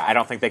 But I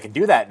don't think they can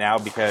do that now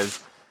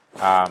because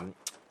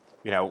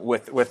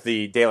with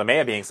the De La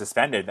Mea being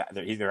suspended,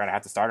 they're going to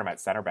have to start him at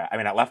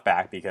at left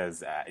back,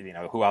 because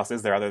who else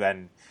is there other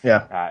than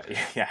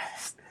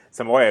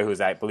Samoya,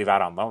 who's I believe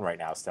out on loan right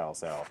now still.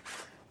 So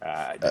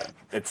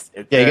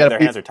their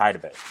hands are tied a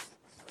bit.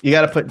 You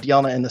got to put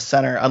Dielna in the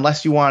center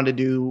unless you wanted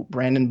to do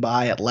Brandon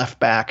Bai at left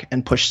back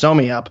and push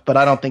Somi up, but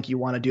I don't think you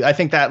want to do. I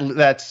think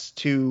that's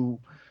too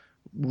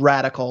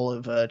radical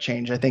of a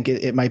change. I think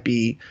it might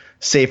be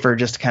safer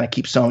just to kind of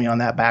keep Somi on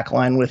that back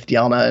line with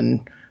Dielna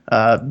and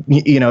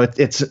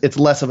It's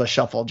less of a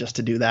shuffle just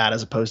to do that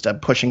as opposed to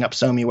pushing up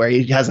Somi where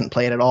he hasn't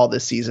played at all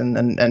this season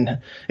and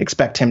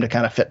expect him to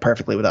kind of fit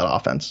perfectly with that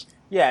offense.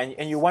 Yeah,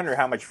 and you wonder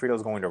how much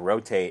Frito's going to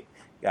rotate,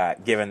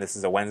 given this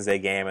is a Wednesday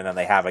game and then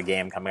they have a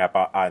game coming up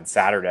on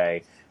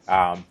Saturday.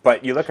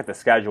 But you look at the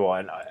schedule,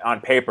 and on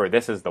paper,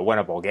 this is the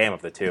winnable game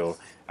of the two.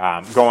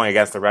 Going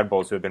against the Red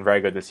Bulls, who have been very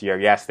good this year.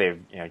 Yes,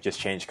 they've just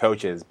changed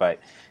coaches, but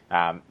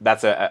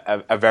that's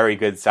a very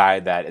good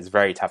side that is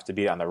very tough to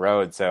beat on the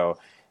road. So,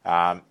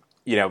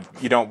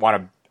 you don't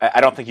want to.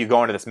 I don't think you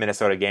go into this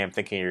Minnesota game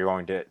thinking you're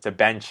going to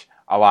bench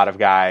a lot of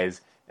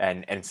guys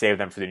and save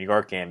them for the New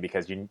York game,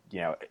 because you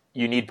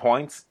need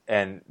points,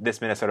 and this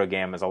Minnesota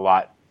game is a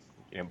lot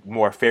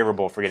more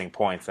favorable for getting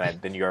points than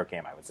the New York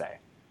game, I would say.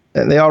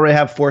 And they already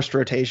have forced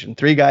rotation.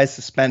 3 guys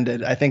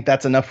suspended. I think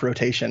that's enough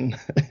rotation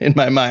in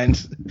my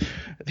mind.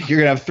 You're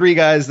going to have 3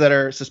 guys that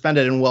are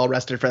suspended and well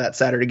rested for that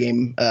Saturday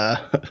game,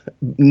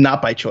 not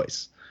by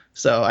choice.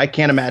 So I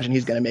can't imagine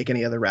he's going to make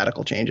any other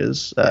radical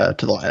changes to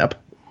the lineup.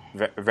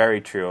 Very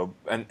true.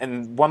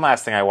 And one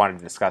last thing I wanted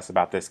to discuss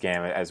about this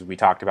game, as we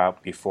talked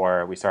about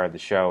before we started the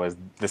show, is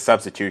the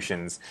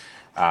substitutions.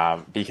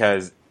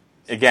 Because,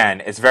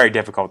 again, it's very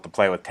difficult to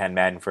play with 10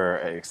 men for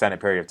an extended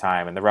period of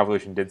time, and the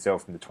Revolution did so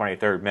from the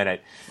 23rd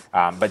minute,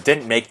 but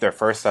didn't make their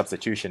first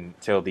substitution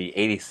till the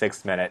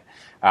 86th minute.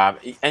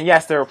 And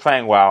yes, they were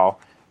playing well,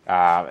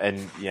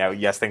 and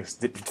yes, things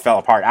fell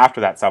apart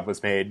after that sub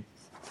was made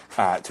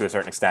to a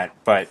certain extent.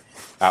 But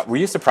were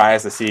you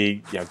surprised to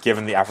see,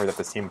 given the effort that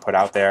this team put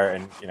out there,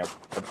 and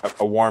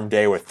a warm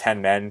day with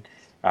 10 men,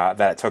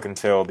 that it took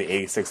until the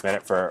 86th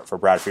minute for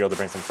Brad Friedel to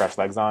bring some fresh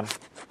legs on?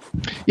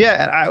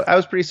 Yeah, and I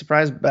was pretty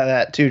surprised by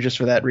that too, just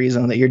for that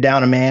reason that you're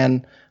down a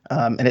man,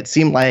 and it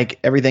seemed like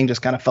everything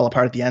just kind of fell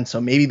apart at the end.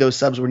 So maybe those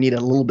subs were needed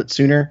a little bit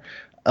sooner.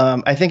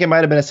 I think it might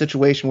have been a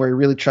situation where he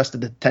really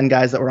trusted the 10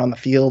 guys that were on the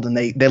field, and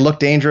they looked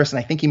dangerous, and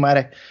I think he might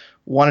have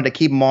wanted to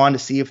keep them on to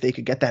see if they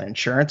could get that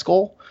insurance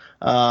goal.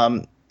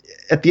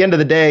 At the end of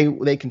the day,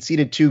 they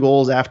conceded 2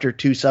 goals after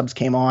 2 subs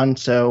came on,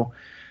 so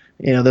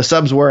the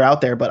subs were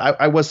out there, but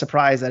I was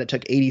surprised that it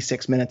took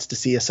 86 minutes to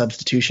see a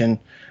substitution.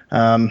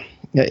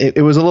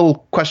 It was a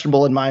little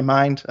questionable in my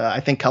mind.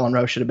 I think Kellen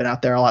Rowe should have been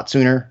out there a lot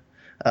sooner.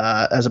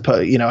 As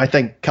opposed, I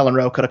think Kellen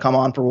Rowe could have come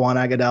on for Juan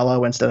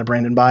Agudelo instead of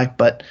Brandon Bai,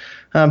 but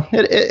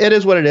it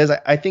is what it is.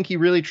 I think he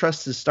really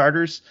trusts his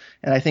starters,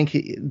 and I think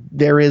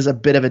there is a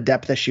bit of a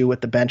depth issue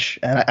with the bench.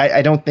 And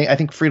I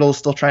think Friedel is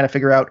still trying to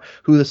figure out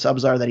who the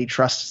subs are that he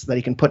trusts, that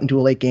he can put into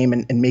a late game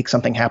and make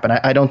something happen.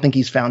 I don't think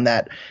he's found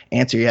that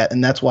answer yet,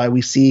 and that's why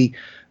we see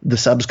the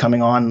subs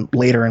coming on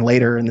later and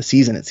later in the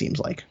season, it seems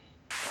like.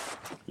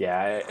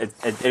 Yeah,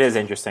 it is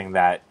interesting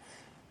that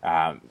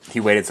he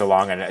waited so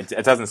long, and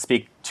it doesn't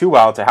speak too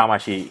well to how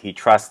much he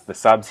trusts the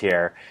subs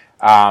here.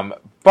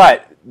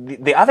 But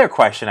the other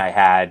question I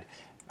had,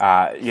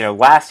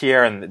 last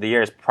year and the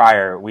years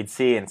prior, we'd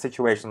see in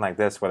situations like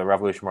this where the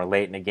Revolution were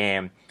late in the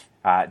game,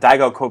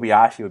 Daigo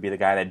Kobayashi would be the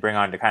guy they'd bring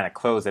on to kind of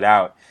close it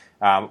out.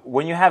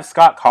 When you have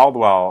Scott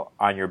Caldwell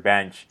on your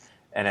bench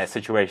in a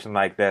situation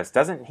like this,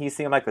 doesn't he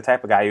seem like the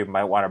type of guy you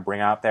might want to bring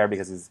out there,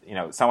 because he's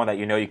someone that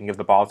you can give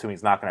the ball to and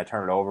he's not going to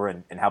turn it over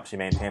and helps you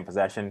maintain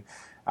possession?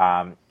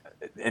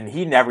 And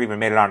he never even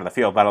made it onto the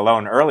field, let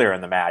alone earlier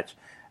in the match.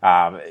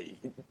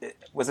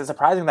 Was it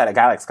surprising that a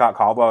guy like Scott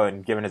Caldwell,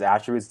 and given his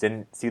attributes,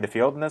 didn't see the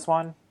field in this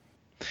one?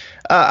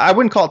 I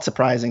wouldn't call it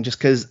surprising, just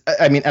because,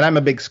 and I'm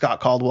a big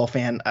Scott Caldwell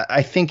fan.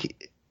 I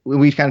think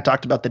we kind of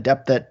talked about the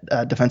depth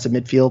at defensive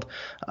midfield.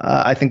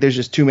 I think there's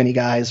just too many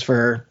guys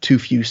for too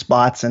few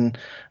spots, and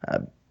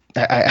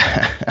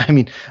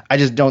I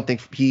just don't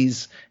think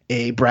he's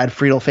a Brad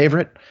Friedel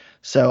favorite.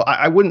 So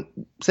I wouldn't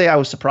say I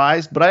was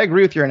surprised, but I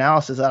agree with your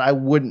analysis that I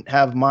wouldn't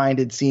have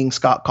minded seeing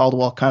Scott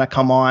Caldwell kind of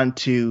come on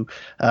to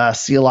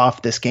seal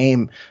off this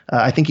game.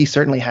 I think he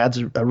certainly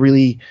has a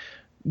really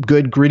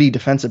good, gritty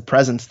defensive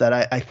presence that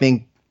I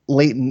think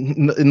late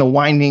in the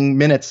winding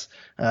minutes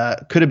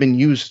could have been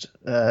used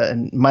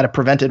and might have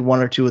prevented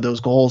 1 or 2 of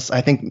those goals.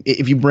 I think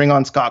if you bring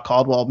on Scott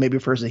Caldwell, maybe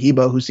for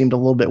Zahibo, who seemed a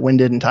little bit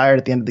winded and tired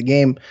at the end of the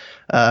game,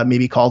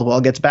 maybe Caldwell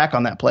gets back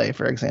on that play,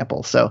 for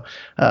example. So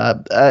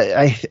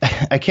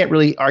I can't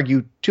really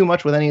argue too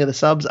much with any of the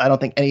subs. I don't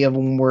think any of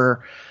them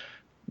were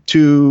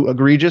too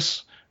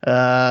egregious.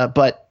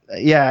 But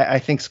yeah, I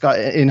think Scott,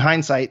 in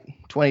hindsight,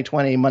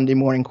 2020 Monday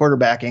morning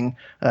quarterbacking,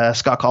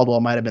 Scott Caldwell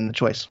might have been the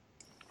choice.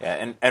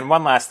 Yeah, and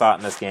one last thought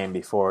in this game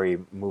before we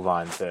move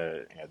on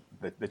to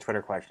the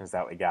Twitter questions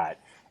that we got,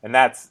 and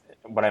that's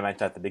what I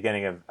mentioned at the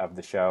beginning of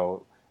the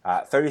show.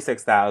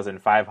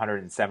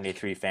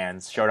 36,573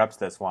 fans showed up to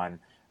this one.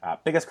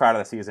 Biggest crowd of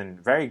the season,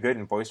 very good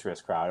and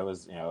boisterous crowd. It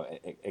was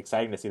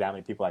exciting to see that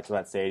many people at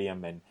Gillette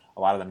Stadium, and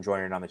a lot of them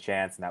joining in on the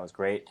chants, and that was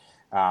great.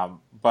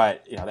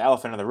 But the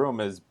elephant in the room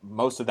is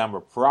most of them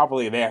were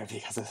probably there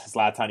because of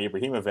Zlatan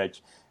Ibrahimovic,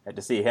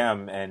 to see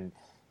him. And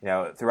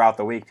throughout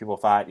the week, people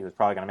thought he was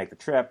probably going to make the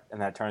trip,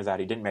 and then it turns out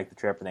he didn't make the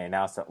trip, and they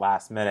announced it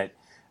last minute.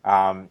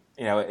 Zlatan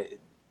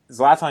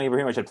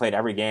Ibrahimovic had played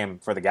every game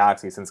for the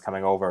Galaxy since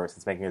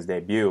making his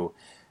debut.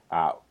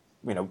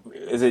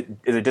 is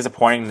it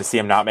disappointing to see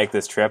him not make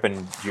this trip?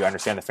 And do you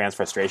understand the fans'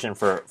 frustration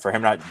for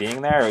him not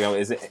being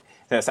there?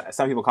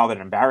 Some people called it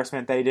an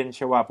embarrassment that he didn't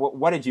show up.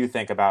 What did you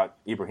think about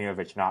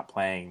Ibrahimovic not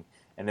playing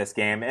in this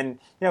game? And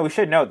we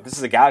should note this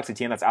is a Galaxy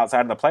team that's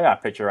outside of the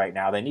playoff picture right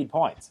now. They need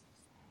points.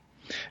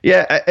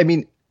 Yeah, I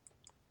mean,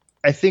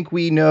 I think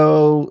we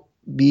know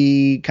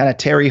the kind of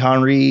Terry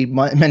Henry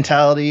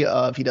mentality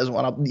of you don't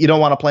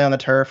want to play on the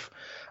turf.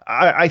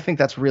 I think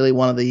that's really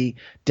one of the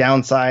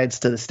downsides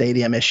to the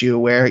stadium issue,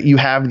 where you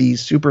have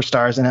these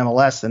superstars in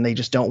MLS and they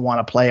just don't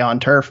want to play on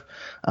turf.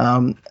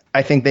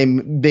 I think they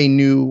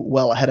knew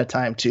well ahead of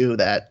time too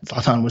that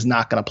Zlatan was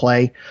not going to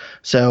play.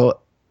 So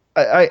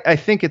I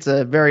think it's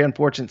a very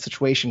unfortunate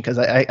situation, because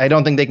I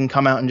don't think they can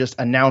come out and just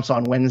announce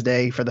on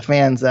Wednesday for the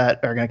fans that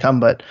are going to come,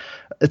 but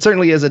it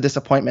certainly is a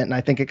disappointment. And I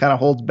think it kind of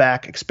holds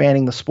back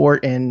expanding the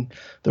sport in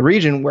the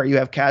region, where you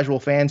have casual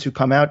fans who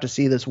come out to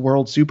see this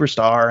world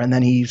superstar and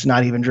then he's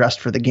not even dressed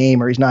for the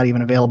game, or he's not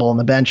even available on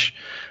the bench.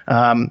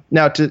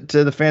 Now to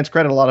the fans'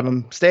 credit, a lot of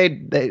them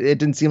stayed. It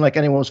didn't seem like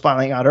anyone was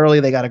filing out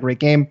early. They got a great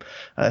game.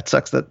 It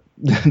sucks that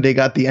they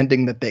got the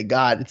ending that they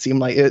got. It seemed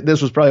like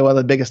this was probably one of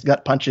the biggest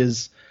gut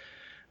punches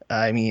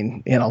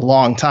in a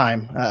long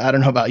time. I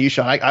don't know about you,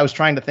 Sean. I was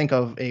trying to think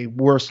of a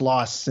worse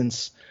loss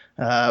since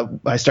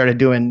I started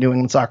doing New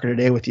England Soccer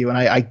Today with you, and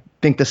I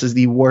think this is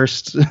the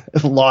worst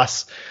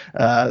loss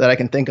that I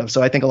can think of.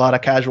 So I think a lot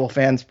of casual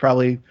fans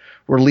probably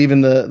were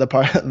leaving the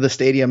part of the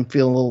stadium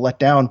feeling a little let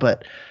down.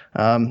 But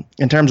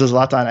in terms of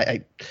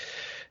Zlatan,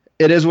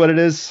 it is what it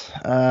is.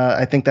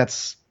 I think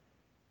that's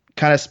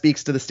kind of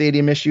speaks to the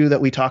stadium issue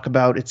that we talk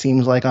about, it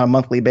seems like, on a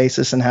monthly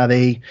basis, and how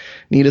they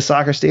need a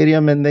soccer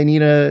stadium and they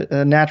need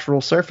a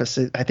natural surface.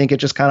 I think it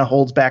just kind of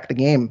holds back the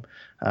game.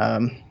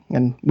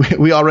 And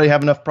we already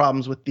have enough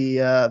problems with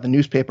the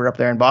newspaper up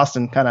there in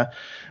Boston kind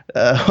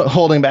of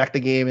holding back the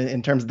game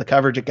in terms of the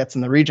coverage it gets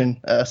in the region.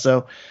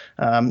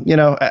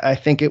 I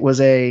think it was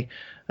a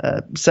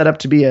set up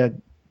to be a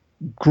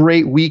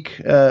great week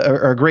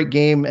or a great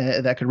game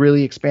that could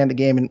really expand the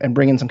game and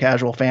bring in some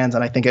casual fans.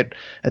 And I think at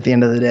the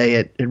end of the day,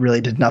 it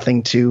really did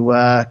nothing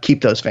to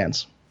keep those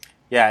fans.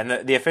 Yeah,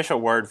 and the official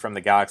word from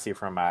the Galaxy,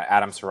 from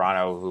Adam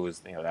Serrano, who was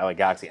the LA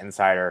Galaxy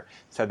insider,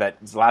 said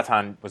that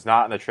Zlatan was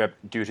not on the trip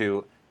due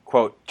to,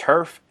 quote,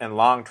 turf and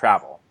long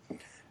travel.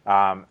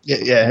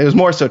 It was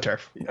more so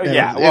turf.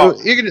 Yeah,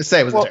 you can just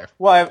say it was the turf.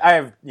 Well, I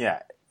have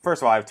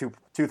first of all, I have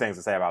two things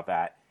to say about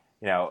that.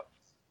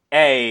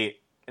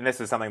 And this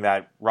is something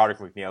that Roderick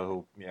McNeil,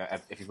 who,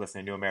 if you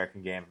listen to New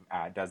American Game,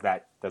 does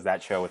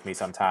that show with me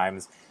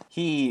sometimes.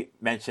 He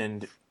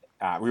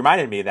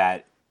reminded me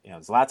that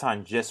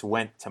Zlatan just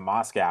went to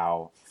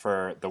Moscow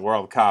for the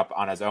World Cup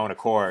on his own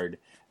accord,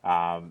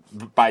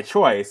 by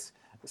choice.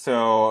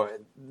 So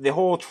the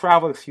whole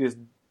travel excuse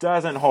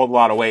doesn't hold a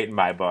lot of weight in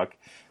my book.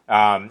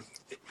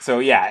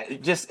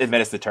 Just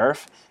admit it's the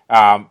turf.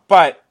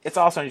 But it's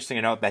also interesting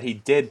to note that he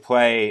did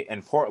play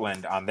in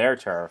Portland on their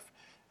turf.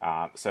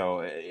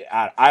 So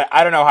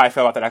I don't know how I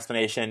feel about that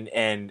explanation.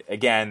 And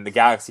again, the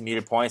Galaxy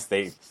needed points.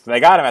 They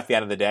got him at the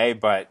end of the day,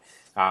 but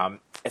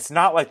it's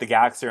not like the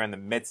Galaxy are in the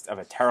midst of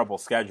a terrible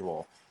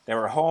schedule. They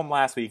were home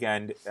last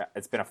weekend.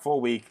 It's been a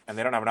full week, and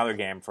they don't have another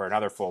game for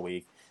another full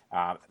week.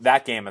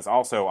 That game is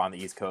also on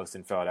the East Coast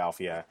in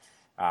Philadelphia.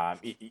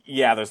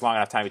 There's long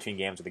enough time between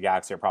games where the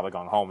Galaxy are probably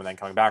going home and then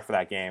coming back for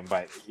that game.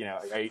 But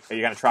are you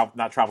going to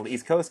not travel to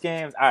East Coast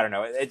games? I don't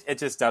know. It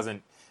just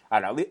doesn't. I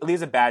don't know. It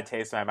leaves a bad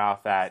taste in my mouth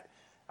that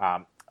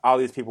all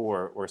these people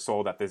were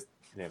sold that this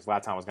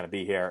Zlatan was going to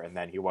be here, and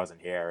then he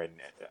wasn't here, and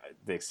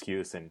the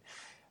excuse. And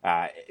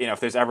if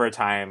there's ever a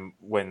time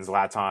when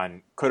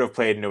Zlatan could have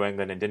played in New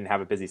England and didn't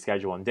have a busy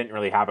schedule and didn't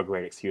really have a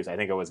great excuse, I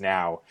think it was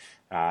now.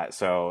 It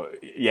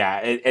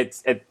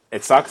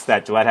sucks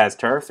that Gillette has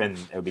turf, and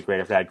it would be great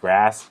if it had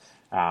grass.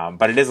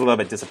 But it is a little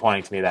bit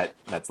disappointing to me that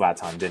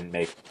Zlatan didn't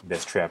make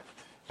this trip.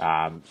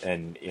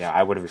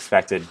 I would have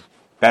expected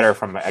better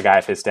from a guy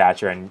of his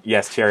stature. And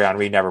yes, Thierry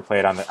Henry never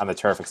played on the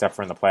turf except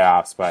for in the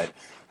playoffs. But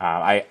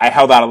I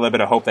held out a little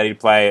bit of hope that he'd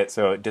play it,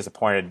 so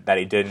disappointed that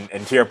he didn't.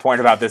 And to your point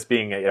about this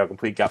being a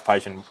complete gut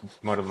punch and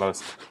one of the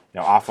most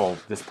awful,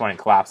 disappointing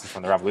collapses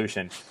from the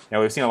Revolution,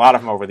 we've seen a lot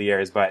of them over the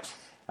years. But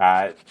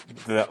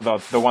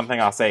the one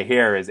thing I'll say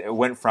here is it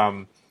went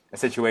from a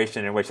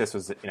situation in which this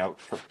was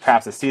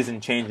perhaps a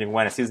season-changing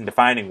win, a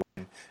season-defining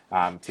win,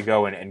 to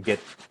go and get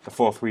the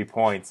full 3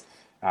 points.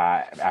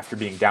 After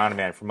being down a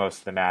man for most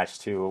of the match,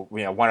 to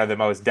one of the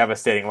most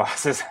devastating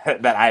losses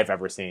that I've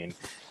ever seen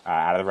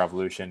out of the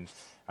Revolution.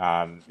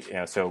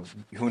 So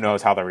who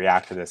knows how they'll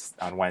react to this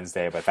on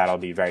Wednesday, but that'll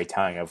be very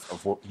telling of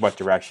what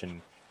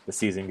direction the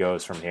season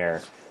goes from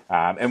here.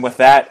 And with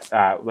that,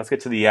 let's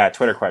get to the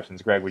Twitter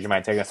questions. Greg, would you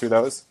mind taking us through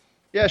those?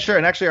 Yeah, sure.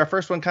 And actually, our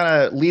first one kind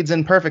of leads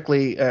in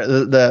perfectly.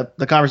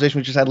 The conversation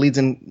we just had leads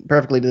in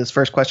perfectly to this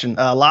first question.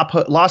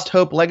 Lost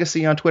Hope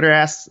Legacy on Twitter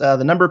asks,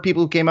 the number of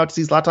people who came out to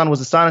see Zlatan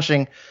was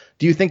astonishing.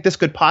 Do you think this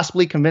could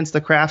possibly convince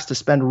the Crafts to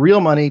spend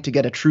real money to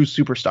get a true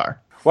superstar?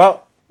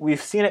 Well,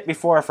 we've seen it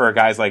before for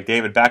guys like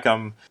David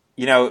Beckham.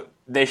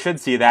 They should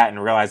see that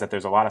and realize that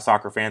there's a lot of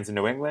soccer fans in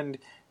New England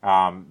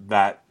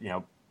that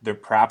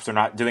perhaps they're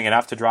not doing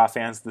enough to draw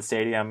fans to the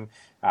stadium.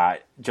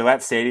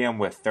 Gillette Stadium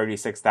with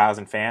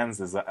 36,000 fans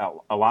is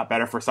a lot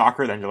better for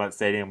soccer than Gillette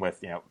Stadium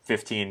with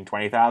 15,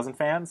 20,000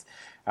 fans.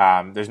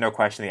 There's no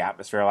question the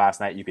atmosphere last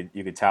night you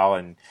could tell,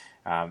 and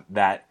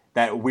that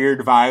weird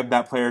vibe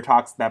that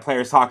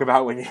players talk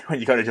about when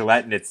you go to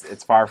Gillette and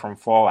it's far from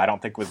full, I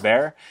don't think was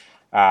there.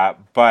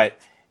 But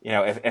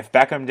if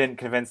Beckham didn't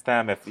convince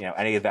them, if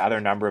any of the other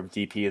number of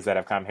DPs that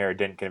have come here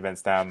didn't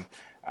convince them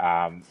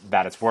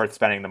that it's worth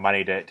spending the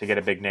money to get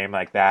a big name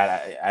like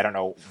that, I don't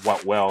know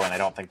what will, and I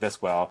don't think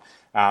this will.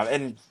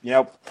 And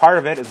part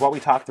of it is what we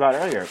talked about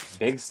earlier.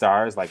 Big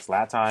stars like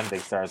Zlatan,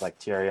 big stars like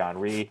Thierry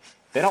Henry,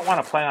 they don't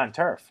want to play on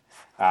turf.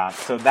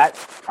 So that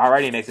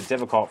already makes it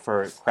difficult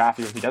for Kraft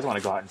if he does want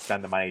to go out and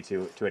spend the money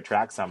to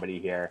attract somebody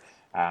here.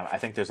 I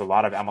think there's a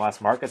lot of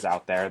MLS markets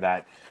out there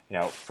that,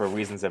 for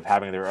reasons of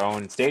having their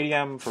own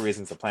stadium, for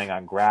reasons of playing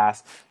on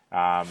grass,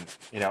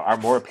 are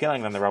more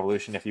appealing than the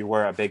Revolution if you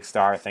were a big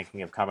star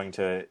thinking of coming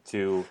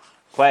to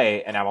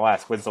play in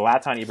MLS. Would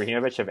Zlatan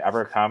Ibrahimovic have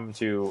ever come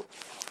to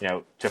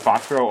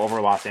Foxborough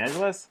over Los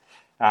Angeles?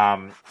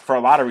 For a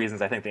lot of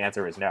reasons, I think the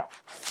answer is no.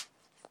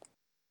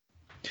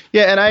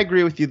 Yeah, and I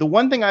agree with you. The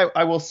one thing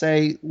I will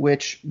say,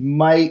 which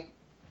might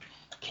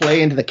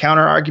play into the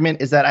counter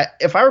argument, is that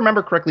if I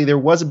remember correctly, there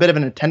was a bit of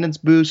an attendance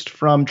boost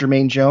from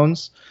Jermaine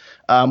Jones.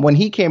 When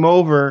he came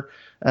over,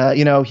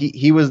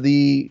 he was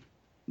maybe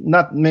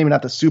not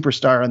the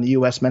superstar on the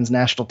U.S. men's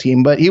national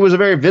team, but he was a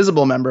very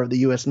visible member of the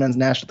U.S. men's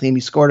national team.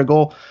 He scored a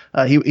goal.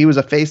 He was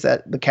a face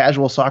that the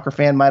casual soccer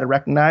fan might have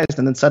recognized,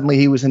 and then suddenly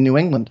he was in New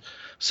England.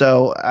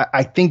 So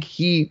I think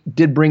he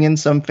did bring in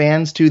some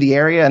fans to the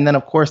area, and then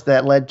of course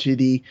that led to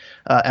the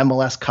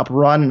MLS Cup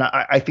run, and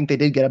I think they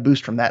did get a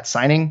boost from that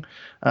signing.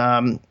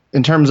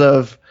 In terms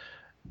of,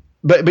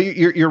 but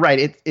you're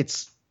right.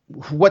 It's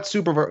what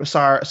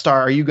superstar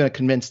are you going to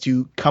convince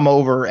to come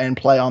over and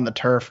play on the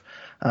turf?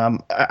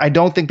 I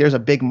don't think there's a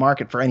big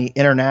market for any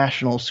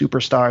international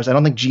superstars. I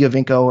don't think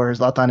Giovinco or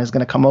Zlatan is going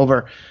to come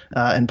over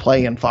and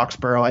play in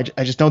Foxborough.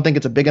 I just don't think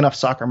it's a big enough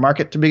soccer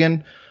market to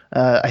begin.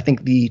 I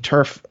think the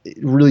turf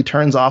really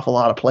turns off a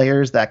lot of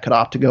players that could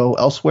opt to go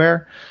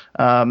elsewhere.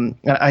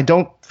 I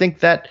don't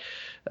think that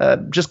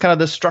just kind of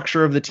the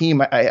structure of the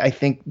team. I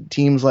think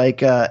teams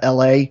like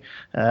LA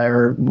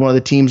or one of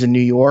the teams in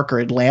New York or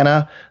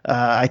Atlanta,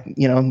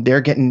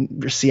 they're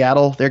getting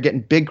Seattle. They're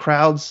getting big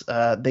crowds.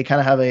 They kind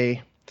of have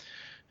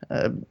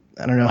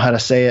I don't know how to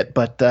say it,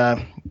 but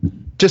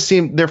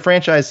their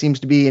franchise seems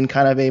to be in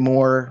kind of a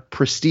more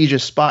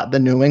prestigious spot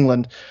than New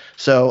England.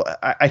 So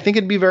I think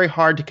it'd be very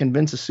hard to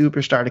convince a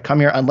superstar to come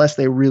here unless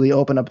they really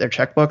open up their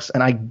checkbooks,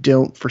 and I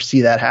don't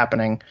foresee that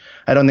happening.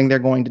 I don't think they're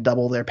going to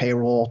double their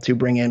payroll to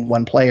bring in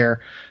one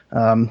player.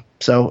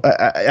 So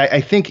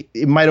I think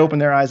it might open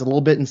their eyes a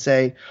little bit and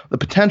say the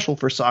potential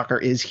for soccer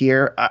is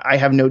here. I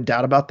have no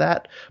doubt about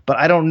that, but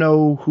I don't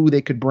know who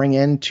they could bring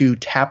in to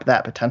tap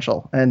that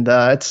potential. And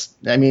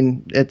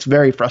it's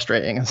very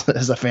frustrating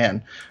as a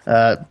fan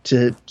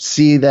to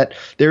see that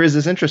there is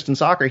this interest in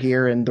soccer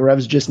here, and the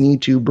Revs just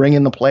need to bring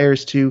in the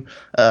players to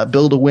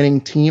build a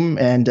winning team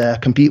and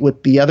compete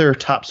with the other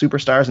top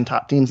superstars and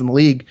top teams in the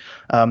league.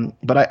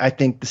 But I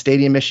think the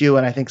stadium issue,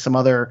 and I think some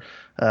other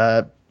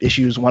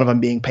issues, one of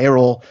them being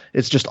payroll,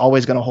 it's just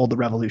always going to hold the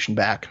Revolution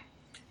back.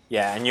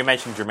 Yeah, and you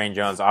mentioned Jermaine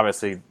Jones.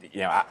 Obviously,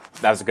 that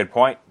was a good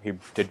point. He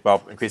did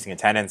well increasing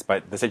attendance,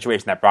 but the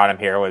situation that brought him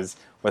here was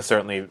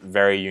certainly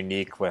very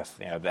unique with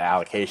the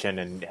allocation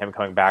and him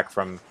coming back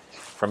from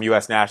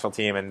U.S. national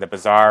team and the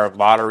bizarre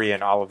lottery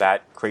and all of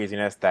that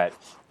craziness that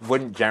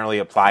wouldn't generally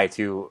apply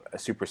to a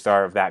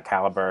superstar of that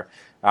caliber.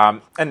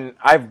 And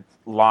I've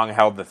long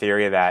held the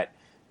theory that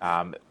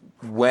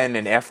when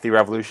and if the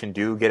Revolution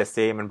do get a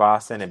stadium in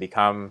Boston and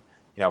become,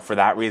 for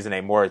that reason,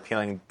 a more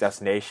appealing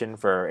destination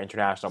for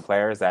international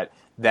players, that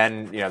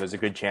then, there's a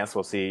good chance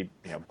we'll see,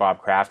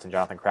 Bob Kraft and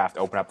Jonathan Kraft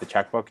open up the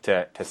checkbook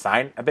to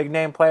sign a big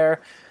name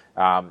player.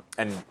 And,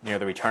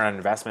 the return on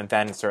investment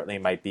then certainly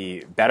might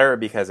be better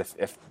because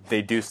if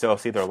they do still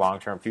see their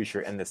long-term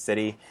future in the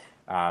city,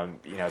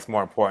 it's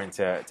more important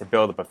to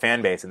build up a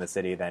fan base in the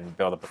city than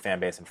build up a fan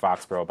base in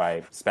Foxborough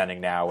by spending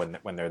now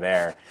when they're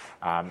there.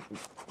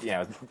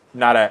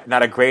 Not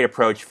a great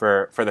approach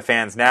for the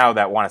fans now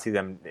that want to see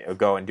them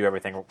go and do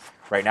everything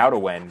right now to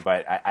win.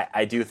 But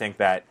I do think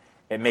that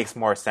it makes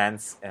more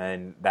sense,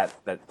 and that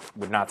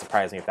would not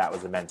surprise me if that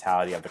was the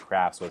mentality of the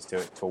Crafts, was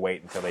to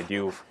wait until they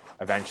do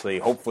eventually,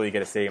 hopefully,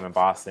 get a stadium in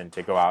Boston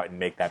to go out and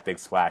make that big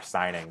splash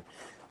signing.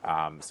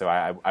 So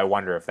I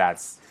wonder if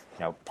that's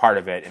part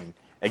of it. And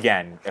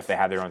again, if they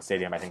had their own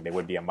stadium, I think they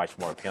would be a much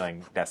more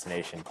appealing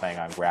destination, playing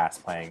on grass,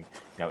 playing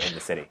in the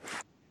city.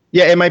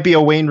 Yeah, it might be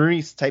a Wayne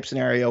Rooney type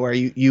scenario where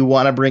you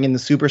want to bring in the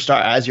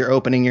superstar as you're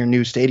opening your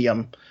new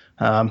stadium.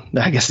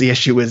 I guess the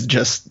issue is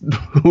just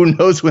who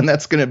knows when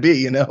that's going to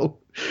be,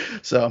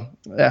 So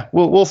yeah,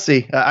 we'll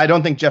see. I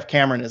don't think Jeff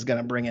Cameron is going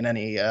to bring in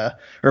any or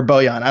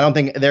Bojan. I don't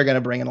think they're going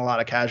to bring in a lot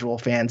of casual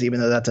fans, even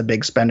though that's a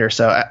big spender.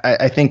 So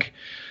I think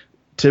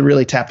to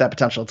really tap that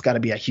potential, it's got to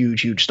be a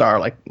huge star,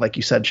 like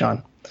you said,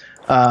 Sean.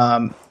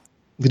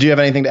 Did you have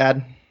anything to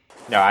add?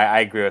 No, I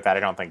agree with that. I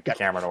don't think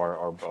Cameron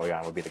or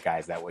Bojan would be the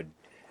guys that would,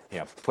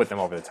 put them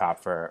over the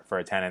top for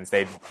attendance.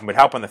 They would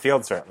help on the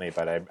field certainly,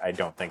 but I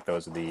don't think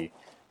those are the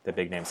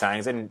big name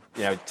signings. And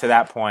to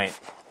that point,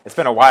 it's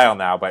been a while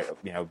now, but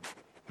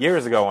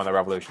years ago when the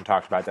Revolution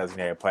talked about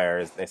designated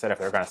players, they said if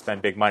they were going to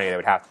spend big money, they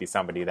would have to be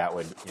somebody that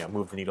would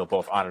move the needle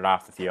both on and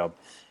off the field.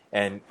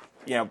 And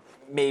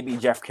maybe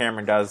Jeff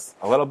Cameron does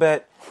a little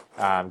bit,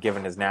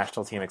 given his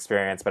national team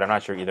experience, but I'm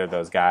not sure either of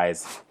those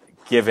guys,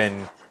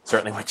 given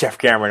certainly what Jeff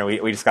Cameron,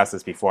 we discussed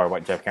this before,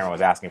 what Jeff Cameron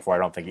was asking for. I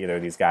don't think either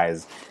of these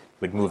guys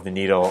would move the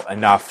needle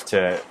enough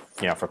to,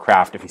 for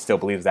Kraft, if he still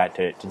believes that,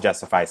 to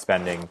justify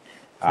spending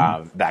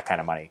that kind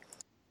of money.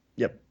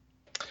 Yep.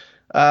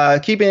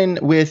 Keeping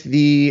with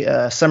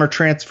the summer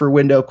transfer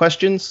window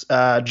questions,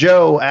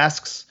 Joe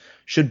asks,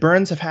 should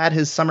Burns have had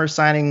his summer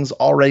signings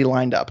already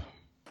lined up?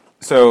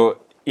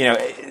 So,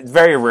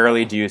 very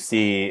rarely do you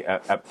see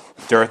a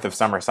dearth of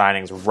summer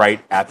signings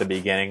right at the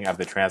beginning of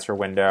the transfer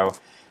window.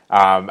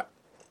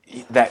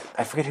 That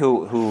I forget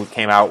who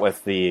came out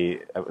with the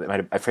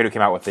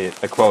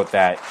quote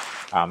that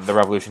the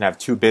Revolution have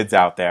 2 bids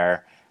out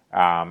there,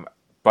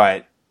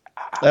 but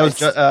that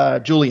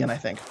was Julian, I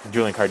think.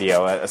 Julian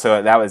Cardillo.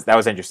 So that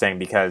was interesting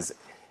because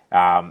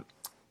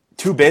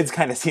 2 bids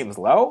kind of seems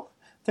low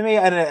to me.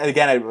 And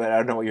again, I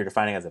don't know what you're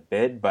defining as a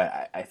bid,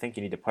 but I think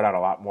you need to put out a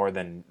lot more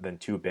than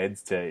 2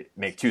 bids to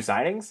make 2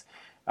 signings,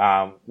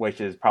 which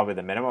is probably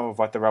the minimum of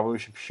what the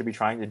Revolution should be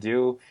trying to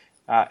do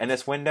in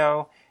this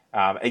window.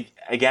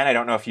 Again, I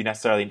don't know if you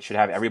necessarily should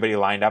have everybody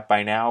lined up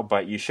by now,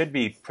 but you should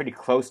be pretty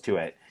close to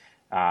it.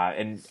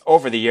 And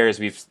over the years,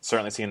 we've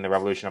certainly seen the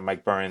Revolution of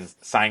Mike Burns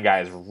sign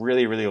guys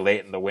really, really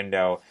late in the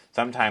window,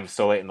 sometimes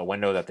so late in the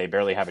window that they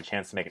barely have a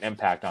chance to make an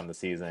impact on the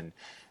season.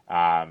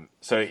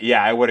 So,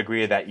 yeah, I would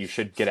agree that you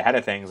should get ahead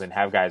of things and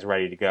have guys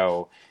ready to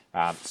go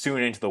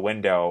soon into the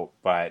window,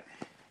 but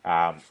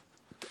I'm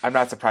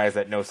not surprised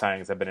that no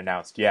signings have been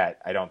announced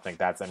yet. I don't think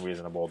that's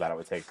unreasonable that it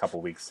would take a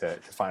couple weeks to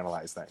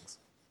finalize things.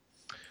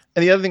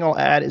 And the other thing I'll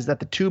add is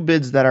that the 2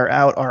 bids that are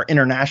out are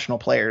international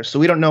players. So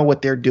we don't know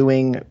what they're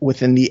doing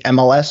within the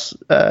MLS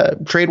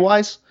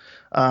trade-wise.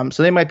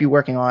 So they might be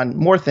working on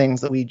more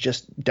things that we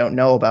just don't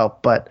know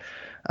about. But,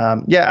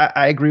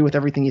 I agree with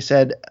everything you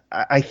said.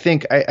 I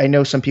think I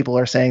know some people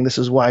are saying this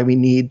is why we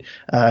need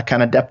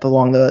kind of depth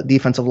along the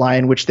defensive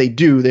line, which they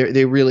do.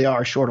 They really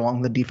are short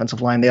along the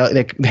defensive line.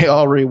 They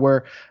already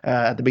were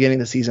at the beginning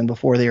of the season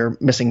before they were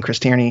missing Chris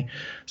Tierney.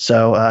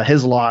 So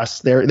his loss,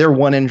 they're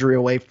 1 injury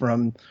away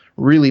from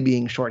really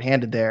being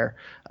shorthanded there.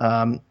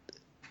 But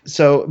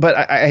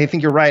I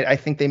think you're right. I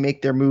think they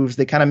make their moves.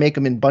 They kind of make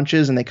them in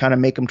bunches, and they kind of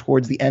make them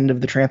towards the end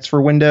of the transfer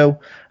window.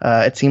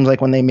 It seems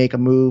like when they make a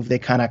move, they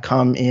kind of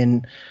come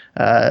in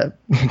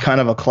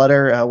kind of a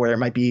clutter where they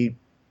might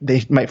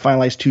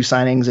finalize 2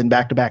 signings in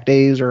back-to-back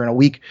days or in a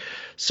week.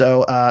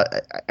 So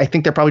I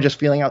think they're probably just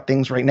feeling out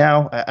things right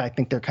now. I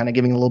think they're kind of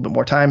giving a little bit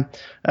more time.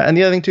 And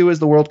the other thing, too, is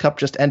the World Cup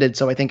just ended.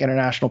 So I think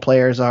international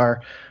players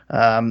are,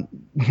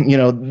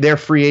 their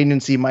free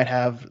agency might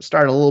have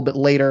started a little bit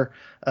later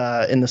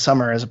in the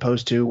summer as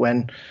opposed to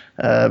when,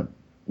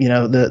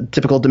 the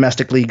typical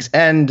domestic leagues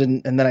end.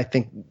 And then I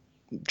think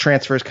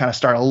transfers kind of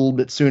start a little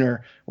bit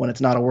sooner when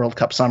it's not a World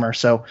Cup summer.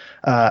 So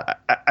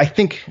I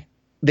think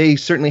they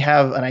certainly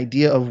have an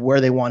idea of where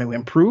they want to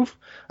improve,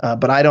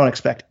 but I don't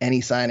expect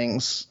any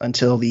signings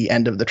until the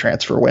end of the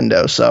transfer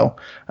window. So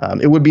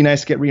it would be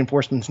nice to get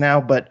reinforcements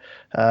now, but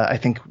I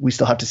think we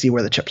still have to see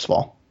where the chips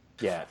fall.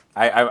 Yeah,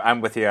 I'm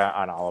with you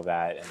on all of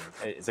that. And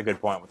it's a good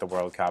point with the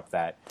World Cup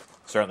that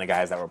certainly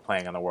guys that were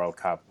playing on the World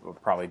Cup were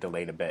probably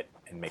delayed a bit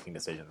in making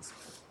decisions.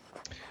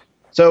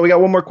 So we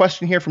got one more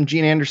question here from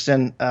Gene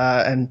Anderson,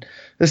 and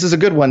this is a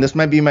good one. This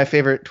might be my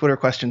favorite Twitter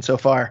question so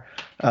far.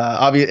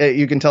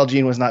 You can tell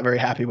Gene was not very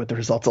happy with the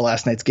results of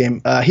last night's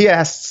game. He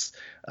asks,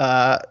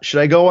 should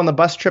I go on the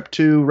bus trip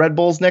to Red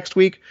Bulls next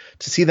week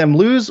to see them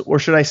lose, or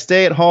should I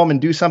stay at home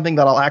and do something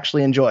that I'll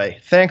actually enjoy?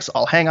 Thanks.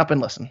 I'll hang up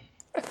and listen.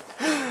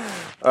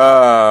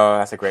 Oh,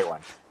 that's a great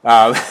one.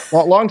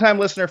 Long-time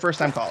listener,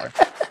 first-time caller.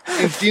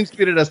 Gene's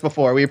tweeted us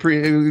before.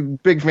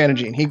 Big fan of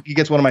Gene. He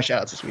gets one of my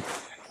shout-outs this week.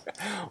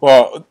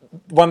 Well,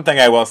 one thing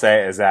I will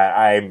say is that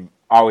I'm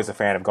always a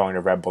fan of going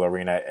to Red Bull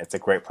Arena. It's a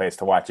great place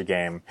to watch a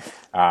game.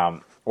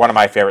 One of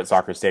my favorite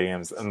soccer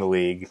stadiums in the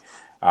league.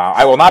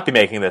 I will not be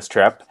making this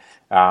trip,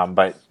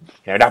 but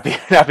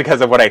not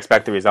because of what I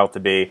expect the result to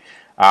be.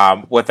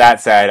 With that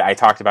said, I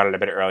talked about it a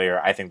bit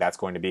earlier. I think that's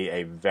going to be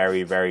a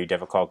very, very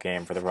difficult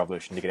game for the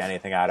Revolution to get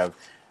anything out of.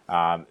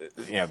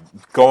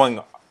 Going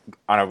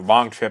on a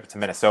long trip to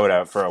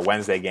Minnesota for a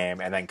Wednesday game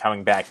and then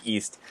coming back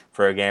east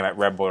for a game at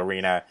Red Bull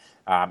Arena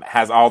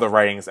has all the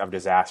writings of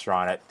disaster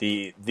on it.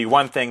 The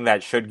one thing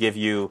that should give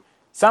you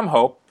some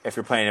hope if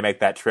you're planning to make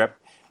that trip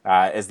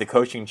is the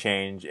coaching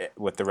change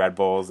with the Red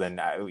Bulls, and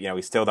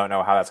we still don't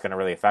know how that's going to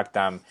really affect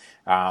them.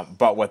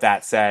 But with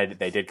that said,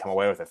 they did come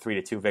away with a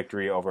 3-2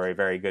 victory over a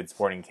very good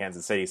Sporting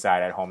Kansas City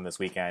side at home this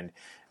weekend.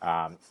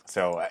 I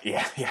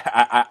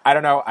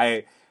don't know.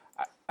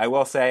 I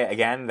will say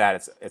again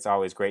that it's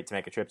always great to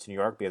make a trip to New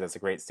York because it's a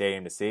great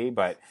stadium to see.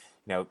 But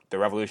the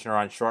Revolution are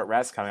on short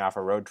rest coming off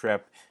a road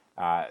trip.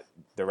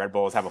 The Red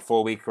Bulls have a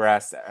full week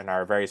rest and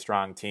are a very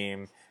strong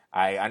team.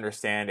 I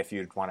understand if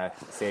you'd want to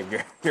save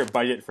your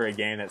budget for a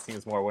game that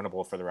seems more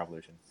winnable for the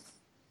Revolution.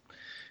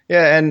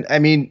 Yeah, and I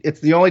mean,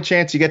 it's the only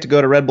chance you get to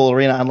go to Red Bull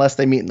Arena unless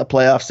they meet in the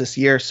playoffs this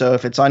year. So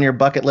if it's on your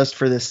bucket list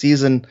for this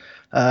season,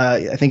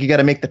 I think you got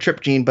to make the trip,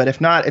 Gene. But if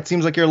not, it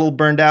seems like you're a little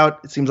burned out.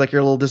 It seems like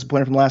you're a little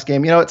disappointed from the last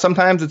game.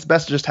 Sometimes it's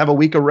best to just have a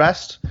week of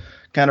rest,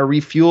 kind of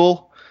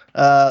refuel.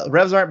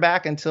 Revs aren't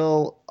back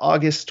until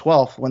August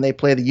 12th when they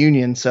play the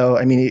Union. So,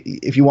 I mean,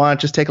 if you want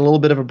to just take a little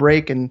bit of a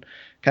break and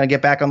kind of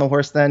get back on the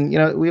horse, then,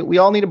 we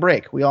all need a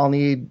break. We all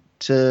need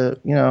to,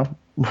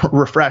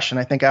 refresh. And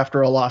I think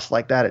after a loss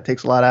like that, it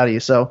takes a lot out of you.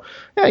 So,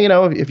 yeah,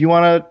 if you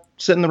want to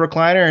sit in the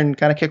recliner and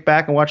kind of kick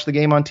back and watch the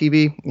game on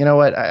TV, you know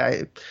what?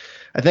 I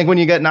think when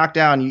you get knocked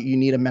down, you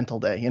need a mental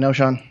day,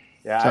 Sean?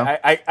 Yeah,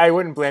 so. I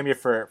wouldn't blame you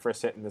for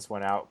sitting this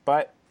one out.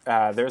 But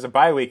there's a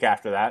bye week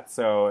after that.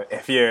 So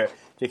if you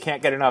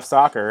can't get enough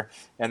soccer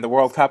and the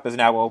World Cup is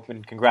now over,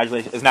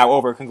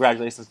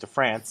 congratulations to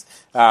France.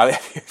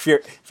 If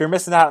you're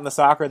missing out on the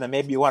soccer, then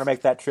maybe you want to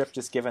make that trip,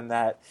 just given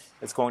that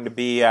it's going to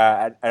be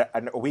a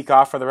week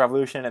off for the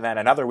Revolution and then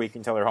another week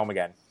until they're home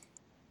again.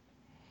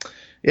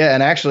 Yeah,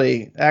 and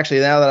actually,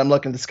 now that I'm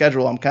looking at the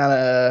schedule, I'm kind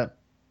of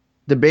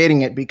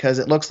debating it because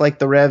it looks like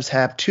the Revs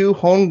have 2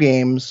 home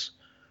games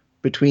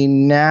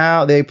between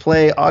now. They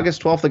play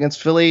August 12th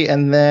against Philly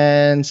and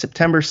then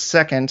September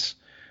 2nd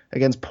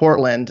against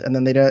Portland, and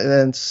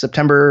then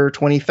September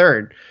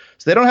 23rd.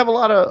 So they don't have a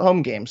lot of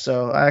home games.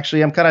 So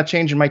actually, I'm kind of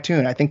changing my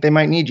tune. I think they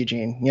might need you,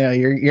 Gene.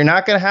 You're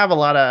not going to have a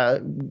lot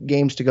of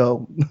games to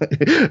go.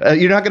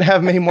 You're not going to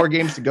have many more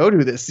games to go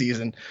to this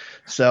season.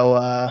 So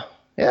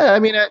yeah, I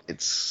mean,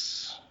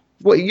 it's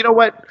you know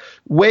what?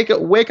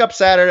 Wake up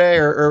Saturday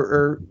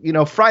or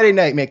Friday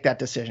night. Make that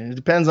decision. It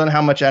depends on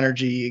how much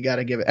energy you got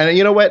to give it. And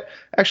you know what?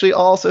 Actually,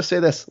 I'll also say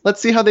this. Let's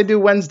see how they do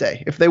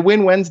Wednesday. If they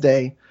win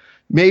Wednesday,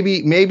 maybe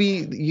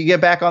you get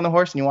back on the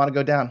horse and you want to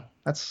go down.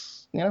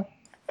 That's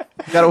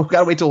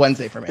gotta wait till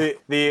Wednesday for me.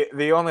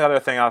 The only other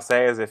thing I'll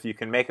say is if you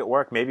can make it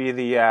work, maybe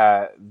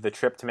the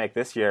trip to make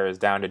this year is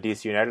down to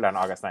DC United on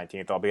August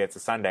 19th, albeit it's a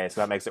Sunday,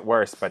 so that makes it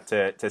worse. But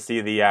to see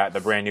the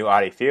brand new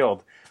Audi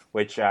Field,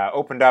 which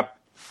opened up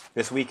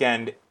this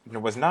weekend,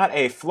 was not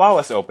a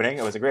flawless opening.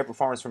 It was a great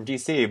performance from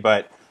DC,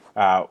 but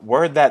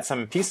word that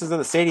some pieces of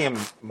the stadium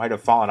might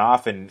have fallen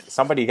off, and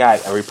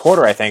a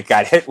reporter I think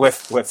got hit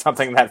with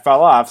something that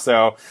fell off.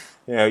 So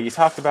we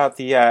talked about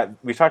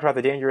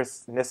the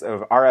dangerousness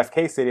of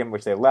RFK Stadium,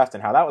 which they left,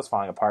 and how that was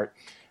falling apart.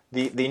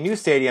 The new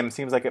stadium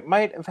seems like it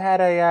might have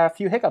had a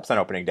few hiccups on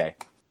opening day.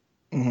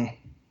 Mm-hmm.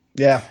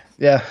 Yeah.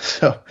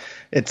 So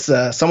it's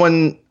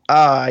someone.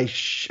 I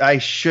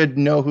should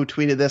know who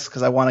tweeted this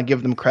because I want to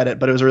give them credit,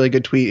 but it was a really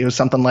good tweet. It was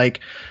something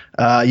like,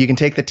 you can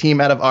take the team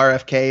out of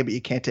RFK, but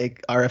you can't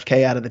take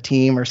RFK out of the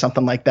team, or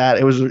something like that.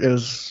 It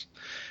was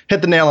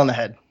hit the nail on the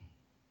head.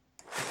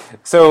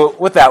 So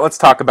with that, let's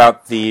talk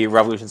about the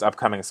Revolution's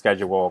upcoming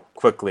schedule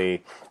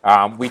quickly.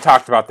 We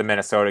talked about the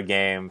Minnesota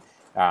game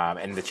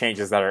and the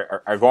changes that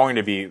are going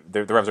to be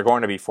the Revs are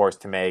going to be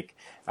forced to make.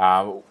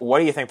 What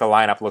do you think the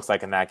lineup looks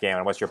like in that game,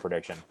 and what's your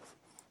prediction?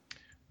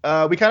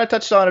 We kind of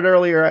touched on it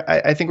earlier.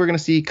 I think we're going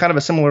to see kind of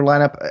a similar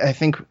lineup. I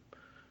think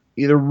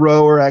either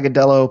Rowe or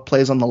Agudelo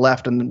plays on the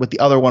left, and with the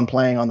other one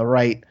playing on the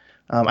right.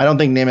 I don't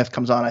think Nemeth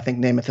comes on. I think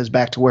Nemeth is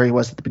back to where he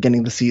was at the beginning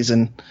of the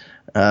season,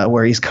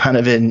 where he's kind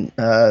of in.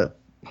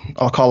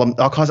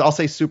 I'll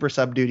say super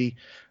sub duty,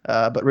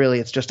 but really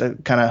it's just to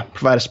kind of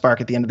provide a spark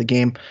at the end of the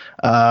game.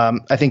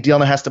 I think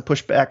Dielna has to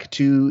push back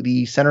to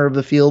the center of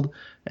the field,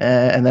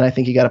 and then I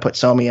think you got to put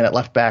Somi in at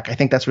left back. I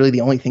think that's really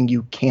the only thing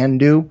you can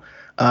do.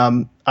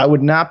 I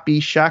would not be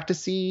shocked to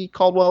see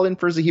Caldwell in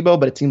for Zahibo,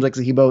 but it seems like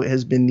Zahibo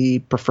has been the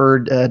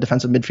preferred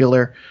defensive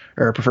midfielder,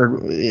 or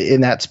preferred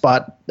in that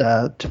spot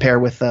to pair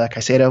with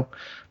Caicedo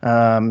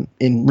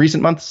in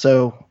recent months.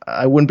 So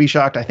I wouldn't be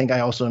shocked. I think I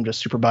also am just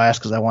super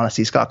biased because I want to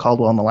see Scott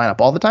Caldwell in the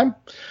lineup all the time.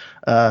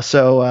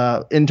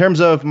 So in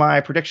terms of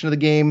my prediction of the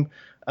game,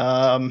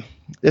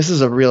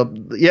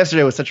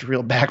 yesterday was such a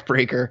real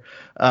backbreaker.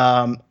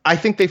 I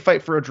think they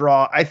fight for a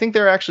draw. I think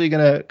they're actually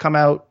going to come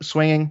out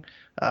swinging.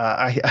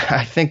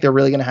 I think they're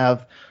really going to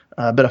have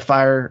a bit of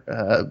fire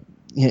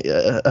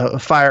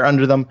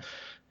under them.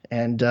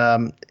 And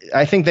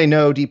I think they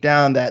know deep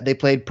down that they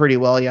played pretty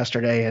well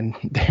yesterday, and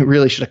they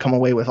really should have come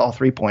away with all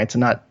 3 points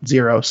and not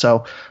 0.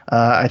 So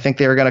I think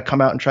they're going to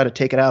come out and try to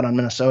take it out on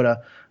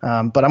Minnesota.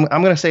 But I'm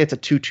going to say it's a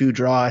 2-2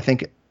 draw. I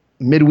think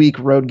midweek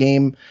road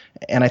game,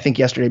 and I think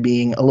yesterday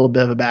being a little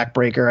bit of a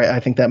backbreaker, I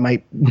think that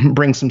might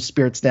bring some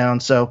spirits down.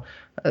 So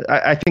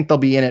I think they'll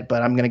be in it,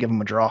 but I'm going to give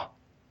them a draw.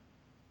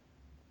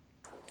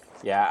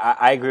 Yeah,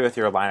 I agree with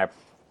your lineup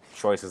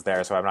choices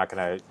there, so I'm not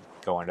going to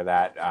go into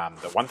that.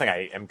 The one thing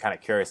I am kind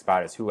of curious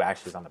about is who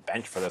actually is on the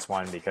bench for this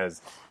one,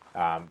 because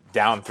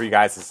down 3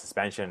 guys to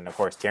suspension, of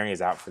course, Tierney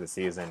is out for the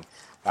season.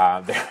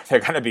 They're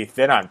going to be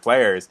thin on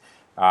players.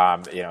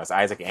 Is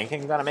Isaac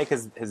Anking going to make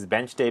his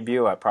bench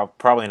debut?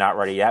 Probably not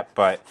ready yet,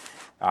 but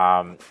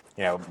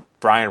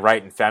Brian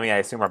Wright and Femi, I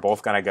assume, are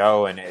both going to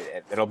go, and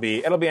it'll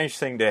be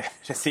interesting to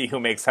see who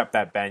makes up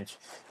that bench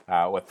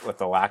with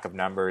the lack of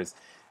numbers.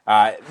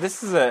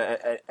 This is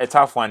a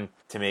tough one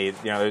to me.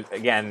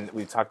 Again,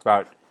 we've talked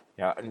about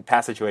in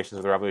past situations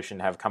where the Revolution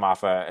have come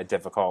off a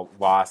difficult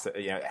loss.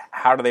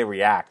 How do they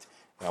react?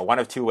 One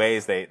of two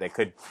ways: they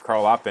could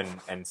curl up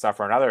and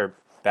suffer another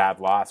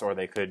bad loss, or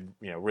they could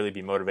really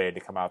be motivated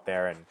to come out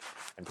there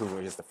and prove it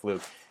was just a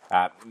fluke.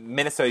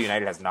 Minnesota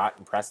United has not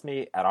impressed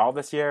me at all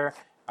this year.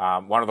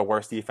 One of the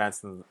worst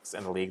defenses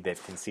in the league.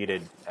 They've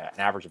conceded an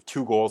average of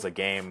 2 goals a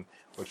game,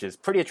 which is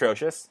pretty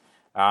atrocious.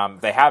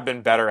 They have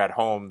been better at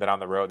home than on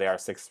the road. They are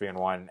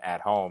 6-3-1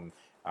 at home.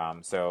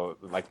 So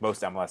like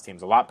most MLS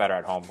teams, a lot better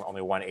at home.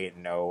 Only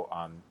 1-8-0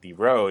 on the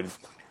road.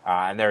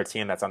 And they're a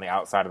team that's on the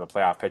outside of the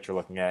playoff picture,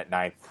 looking at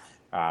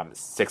 9th,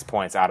 6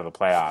 points out of the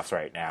playoffs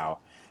right now.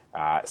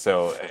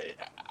 So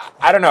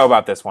I don't know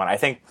about this one. I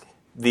think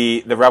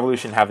the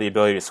Revolution have the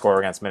ability to score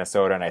against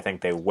Minnesota, and I think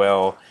they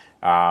will.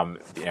 Without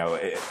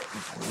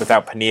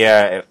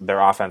Pania, their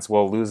offense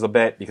will lose a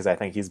bit because I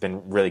think he's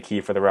been really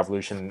key for the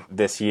Revolution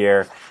this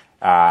year.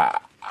 I'm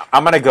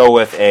going to go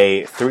with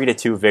a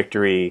 3-2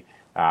 victory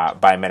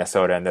by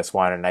Minnesota in this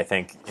one, and I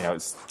think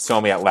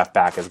Somi at left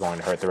back is going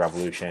to hurt the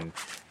Revolution,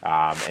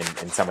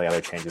 and some of the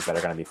other changes that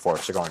are going to be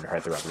forced are going to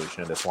hurt the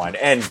Revolution in this one,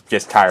 and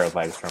just tired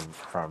legs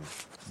from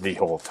the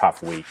whole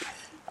tough week.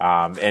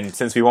 And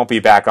since we won't be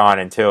back on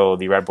until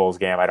the Red Bulls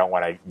game, I don't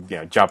want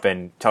to jump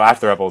in till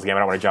after the Red Bulls game. I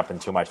don't want to jump in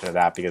too much into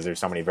that because there's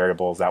so many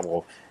variables that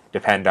will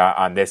depend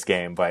on this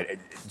game. But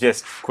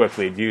just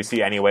quickly, do you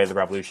see any way the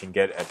Revolution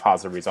get a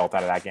positive result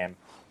out of that game?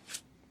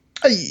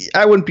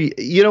 I wouldn't be.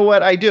 You know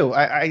what? I do.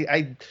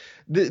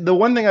 The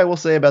one thing I will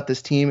say about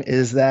this team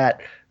is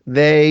that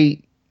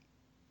they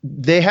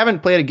haven't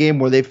played a game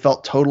where they've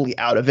felt totally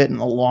out of it in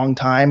a long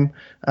time.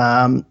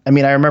 I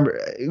remember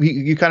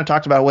you kind of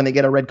talked about when they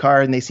get a red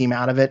card and they seem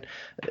out of it.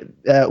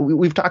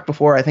 We've talked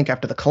before, I think,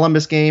 after the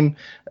Columbus game,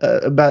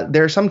 about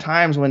there are some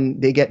times when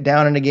they get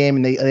down in a game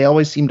and they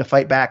always seem to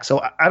fight back.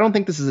 So I don't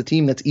think this is a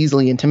team that's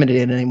easily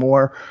intimidated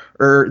anymore,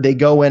 or they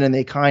go in and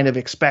they kind of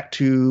expect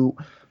to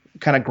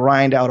kind of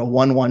grind out a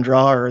 1-1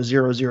 draw or a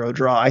 0-0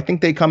 draw. I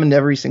think they come into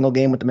every single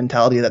game with the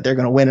mentality that they're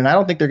going to win, and I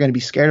don't think they're going to be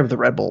scared of the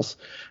Red Bulls.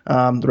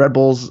 The Red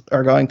Bulls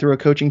are going through a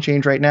coaching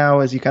change right now,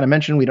 as you kind of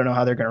mentioned. We don't know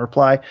how they're going to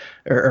reply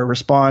or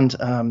respond.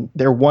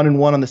 They're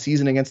 1-1 on the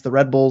season against the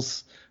Red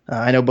Bulls.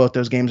 I know both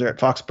those games are at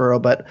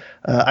Foxborough, but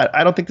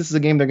I don't think this is a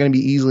game they're going to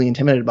be easily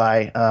intimidated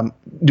by.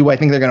 Do I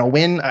think they're going to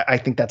win? I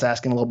think that's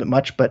asking a little bit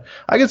much, but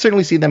I could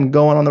certainly see them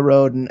going on the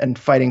road and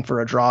fighting for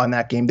a draw in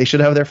that game. They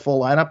should have their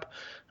full lineup.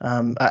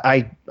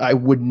 I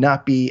would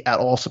not be at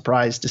all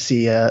surprised to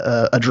see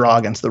a draw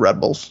against the Red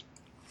Bulls.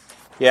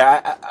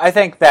 Yeah, I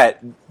think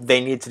that they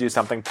need to do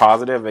something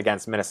positive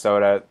against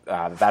Minnesota.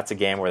 That's a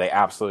game where they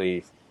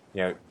absolutely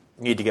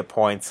need to get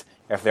points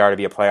if they are to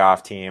be a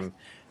playoff team.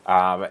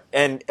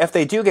 And if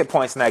they do get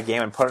points in that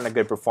game and put in a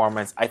good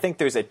performance, I think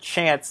there's a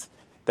chance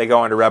they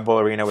go into Red Bull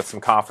Arena with some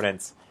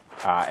confidence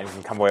and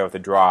can come away with a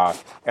draw.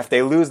 If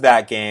they lose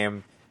that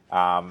game,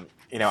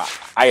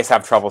 I just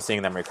have trouble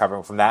seeing them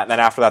recovering from that. And then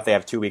after that, they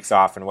have 2 weeks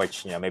off in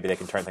which maybe they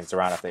can turn things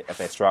around if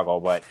they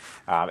struggle. But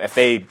if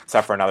they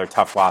suffer another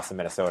tough loss in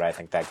Minnesota, I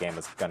think that game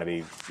is going to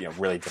be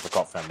really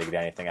difficult for them to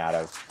get anything out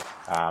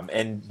of.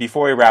 And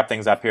before we wrap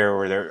things up here,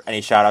 were there any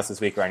shout outs this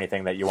week or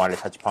anything that you wanted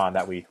to touch upon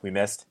that we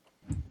missed?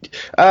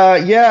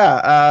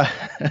 I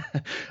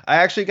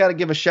actually got to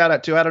give a shout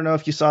out to, I don't know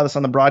if you saw this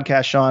on the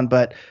broadcast, Sean,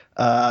 but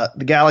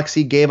the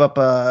Galaxy gave up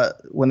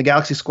when the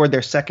Galaxy scored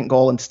their second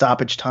goal in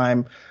stoppage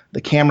time, the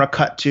camera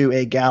cut to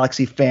a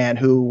Galaxy fan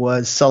who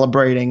was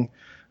celebrating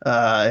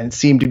and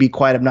seemed to be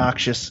quite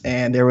obnoxious.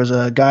 And there was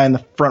a guy in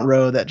the front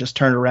row that just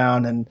turned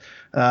around and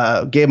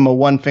gave him a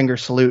 1-finger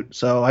salute.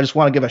 So I just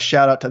want to give a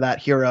shout out to that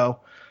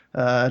hero,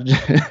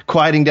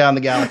 quieting down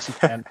the Galaxy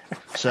fan.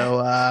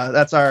 So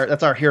that's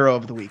our hero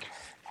of the week.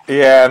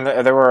 Yeah,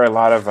 and there were a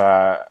lot of,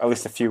 at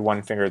least a few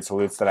 1-fingered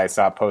salutes that I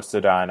saw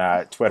posted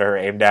on Twitter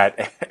aimed at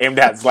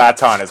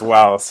Zlatan as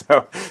well.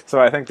 So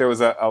I think there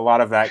was a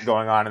lot of that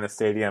going on in the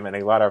stadium and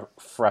a lot of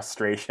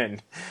frustration.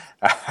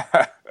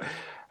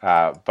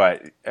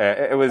 But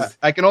it was.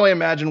 I can only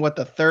imagine what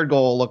the third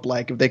goal looked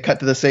like if they cut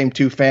to the same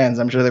two fans.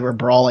 I'm sure they were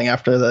brawling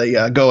after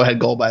the go-ahead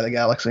goal by the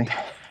Galaxy.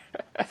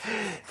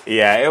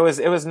 Yeah, it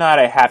was not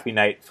a happy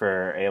night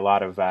for a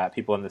lot of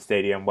people in the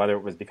stadium, whether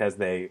it was because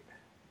they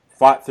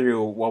fought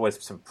through what was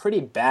some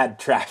pretty bad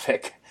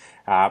traffic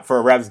for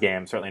a Revs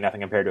game. Certainly nothing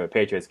compared to a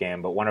Patriots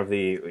game, but one of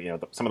the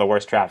some of the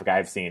worst traffic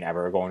I've seen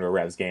ever going to a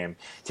Revs game,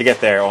 to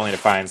get there only to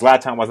find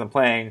Zlatan wasn't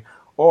playing,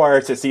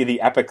 or to see the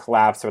epic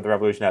collapse of the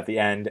Revolution at the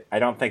end. I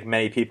don't think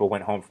many people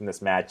went home from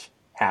this match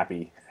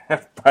happy.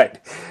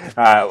 But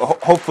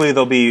hopefully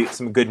there'll be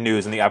some good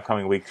news in the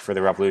upcoming week for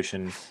the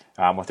Revolution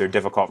with their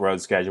difficult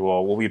road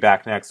schedule. We'll be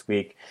back next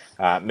week.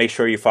 Make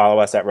sure you follow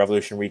us at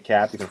Revolution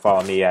Recap. You can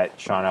follow me at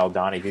Sean L.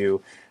 Donahue.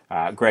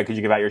 Greg, could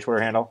you give out your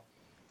Twitter handle?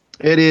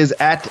 It is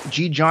at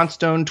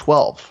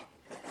GJohnstone12.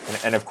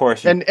 And of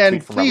course, you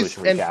tweet from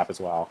Revolution Recap as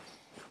well.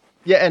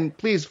 Yeah, and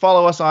please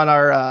follow us on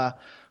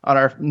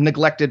our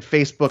neglected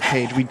Facebook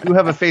page. We do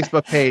have a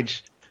Facebook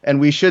page, and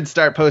we should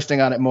start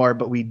posting on it more,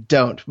 but we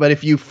don't. But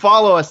if you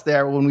follow us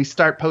there, when we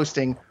start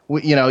posting,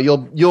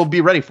 you'll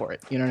be ready for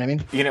it. You know what I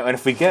mean? And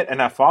if we get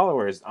enough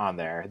followers on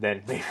there,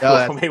 then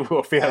maybe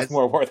we'll feel it's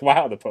more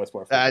worthwhile to post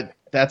more.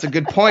 That's a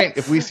good point.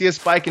 If we see a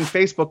spike in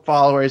Facebook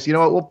followers, you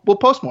know what? We'll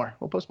post more.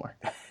 We'll post more.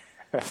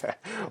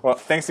 Well,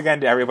 thanks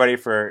again to everybody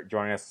for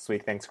joining us this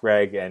week. Thanks,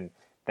 Greg, and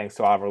thanks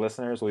to all of our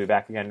listeners. We'll be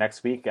back again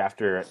next week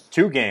after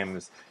 2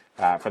 games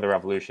for the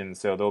Revolution.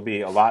 So there'll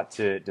be a lot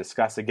to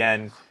discuss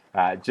again,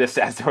 just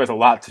as there was a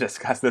lot to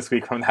discuss this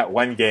week from that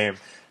one game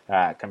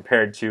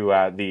compared to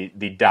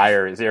the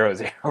dire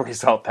 0-0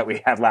 result that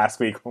we had last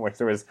week, in which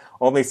there was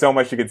only so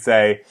much you could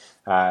say.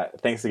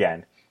 Thanks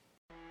again.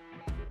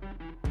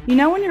 You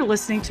know when you're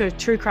listening to a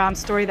true crime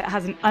story that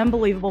has an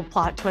unbelievable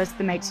plot twist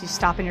that makes you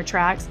stop in your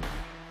tracks?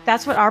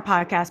 That's what our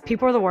podcast,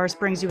 People Are the Worst,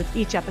 brings you with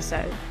each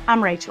episode.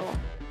 I'm Rachel.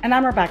 And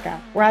I'm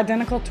Rebecca. We're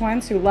identical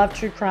twins who love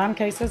true crime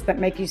cases that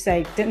make you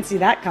say, didn't see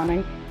that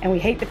coming, and we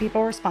hate the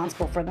people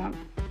responsible for them.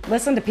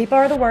 Listen to People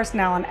Are the Worst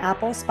now on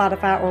Apple,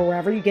 Spotify, or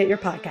wherever you get your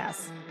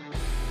podcasts.